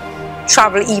to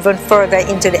travel even further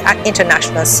into the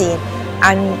international scene.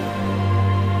 And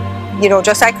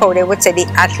just like how they would say the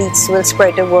athletes will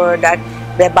spread the word that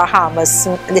the Bahamas,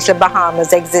 little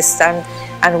Bahamas exist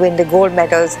and win the gold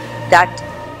medals, that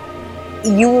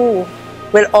you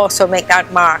will also make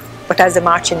that mark, but as a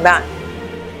marching band.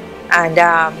 And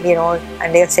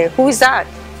and they'll say, who's that?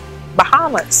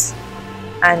 Bahamas.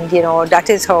 And that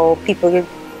is how people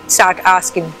start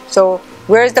asking, so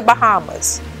where's the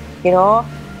Bahamas?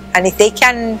 And if they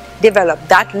can develop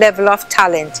that level of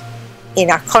talent in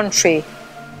a country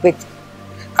with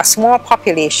a small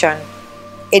population,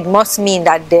 it must mean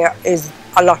that there is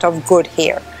a lot of good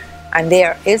here. And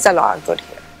there is a lot of good here.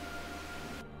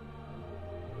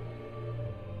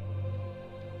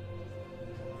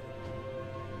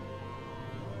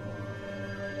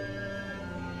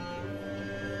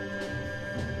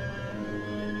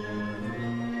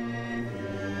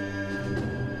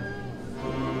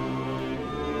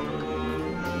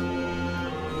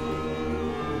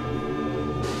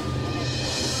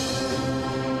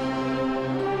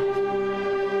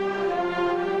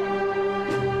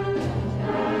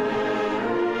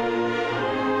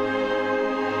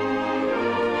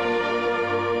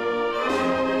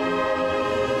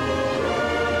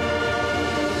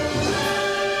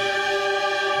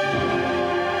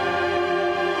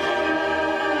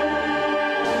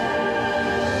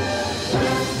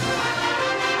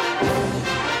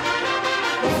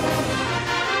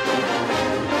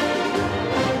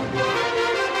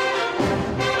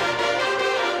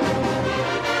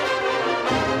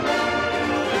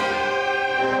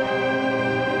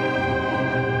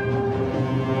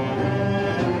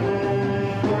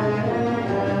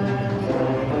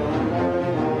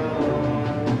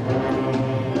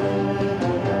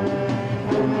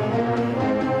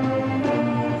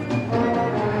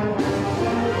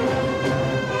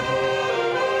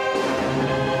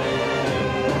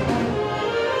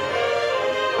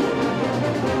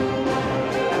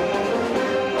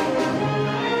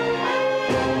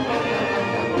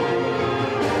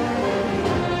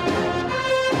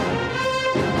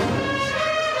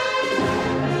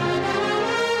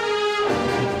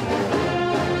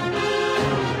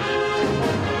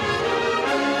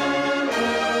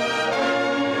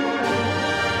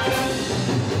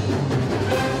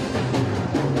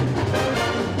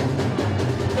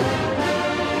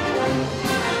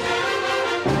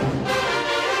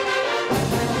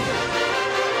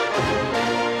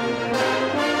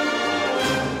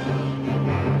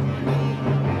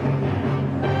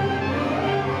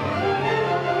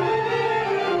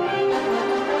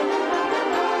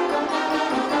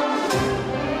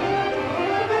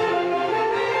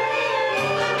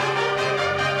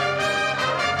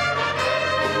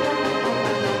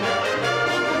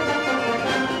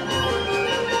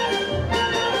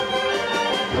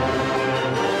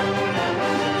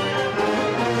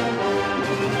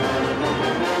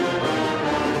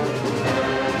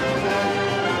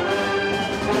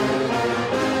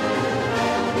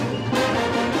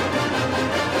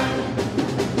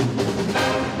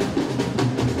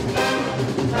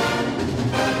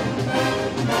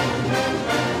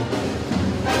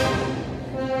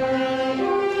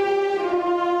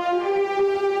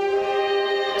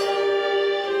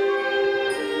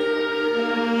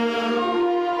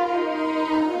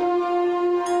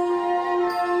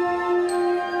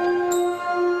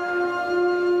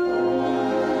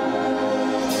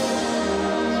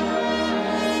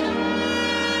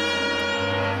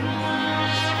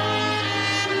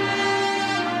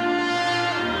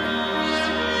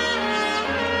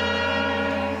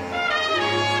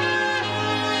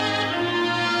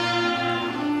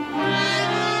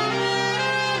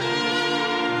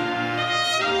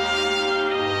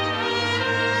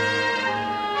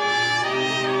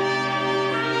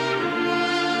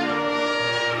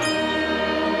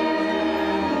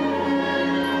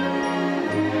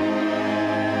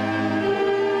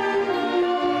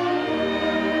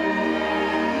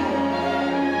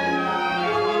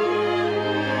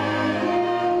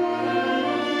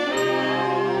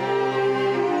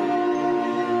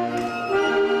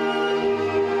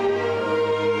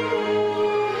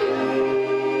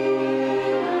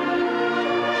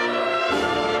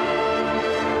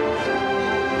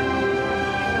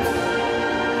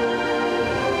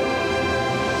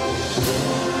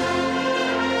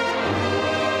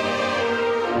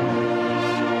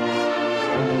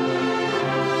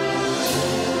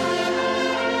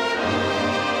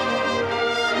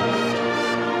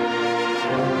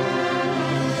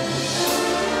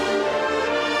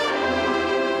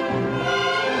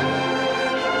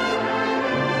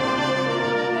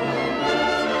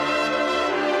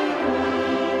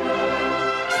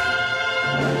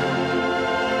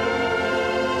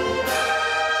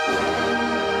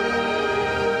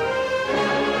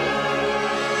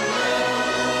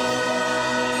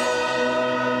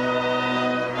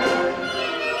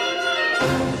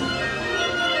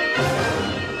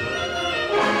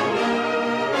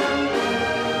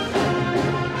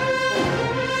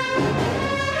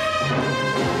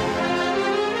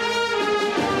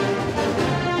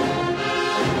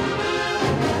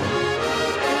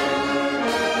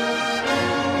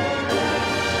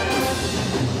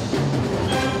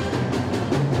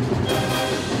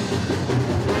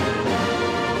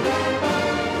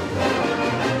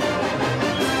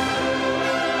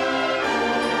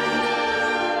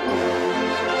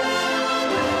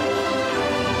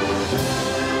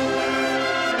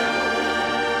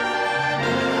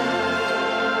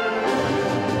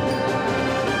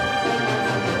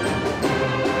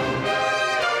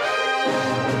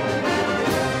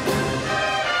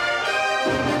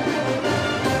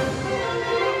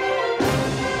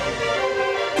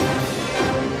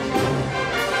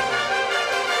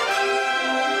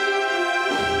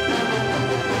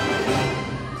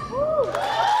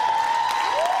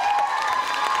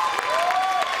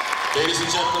 Ladies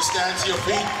and gentlemen, stand to your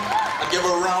feet and give a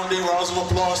round of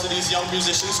applause to these young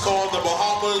musicians called the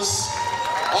Bahamas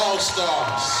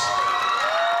All-Stars.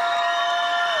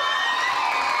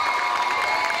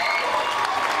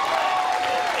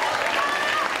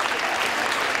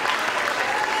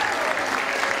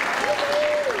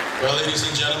 Well, ladies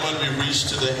and gentlemen, we reached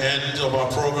to the end of our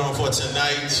program for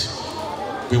tonight.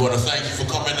 We want to thank you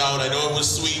for coming out. I know it was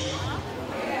sweet,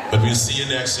 but we'll see you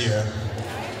next year.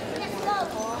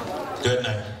 Good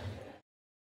night.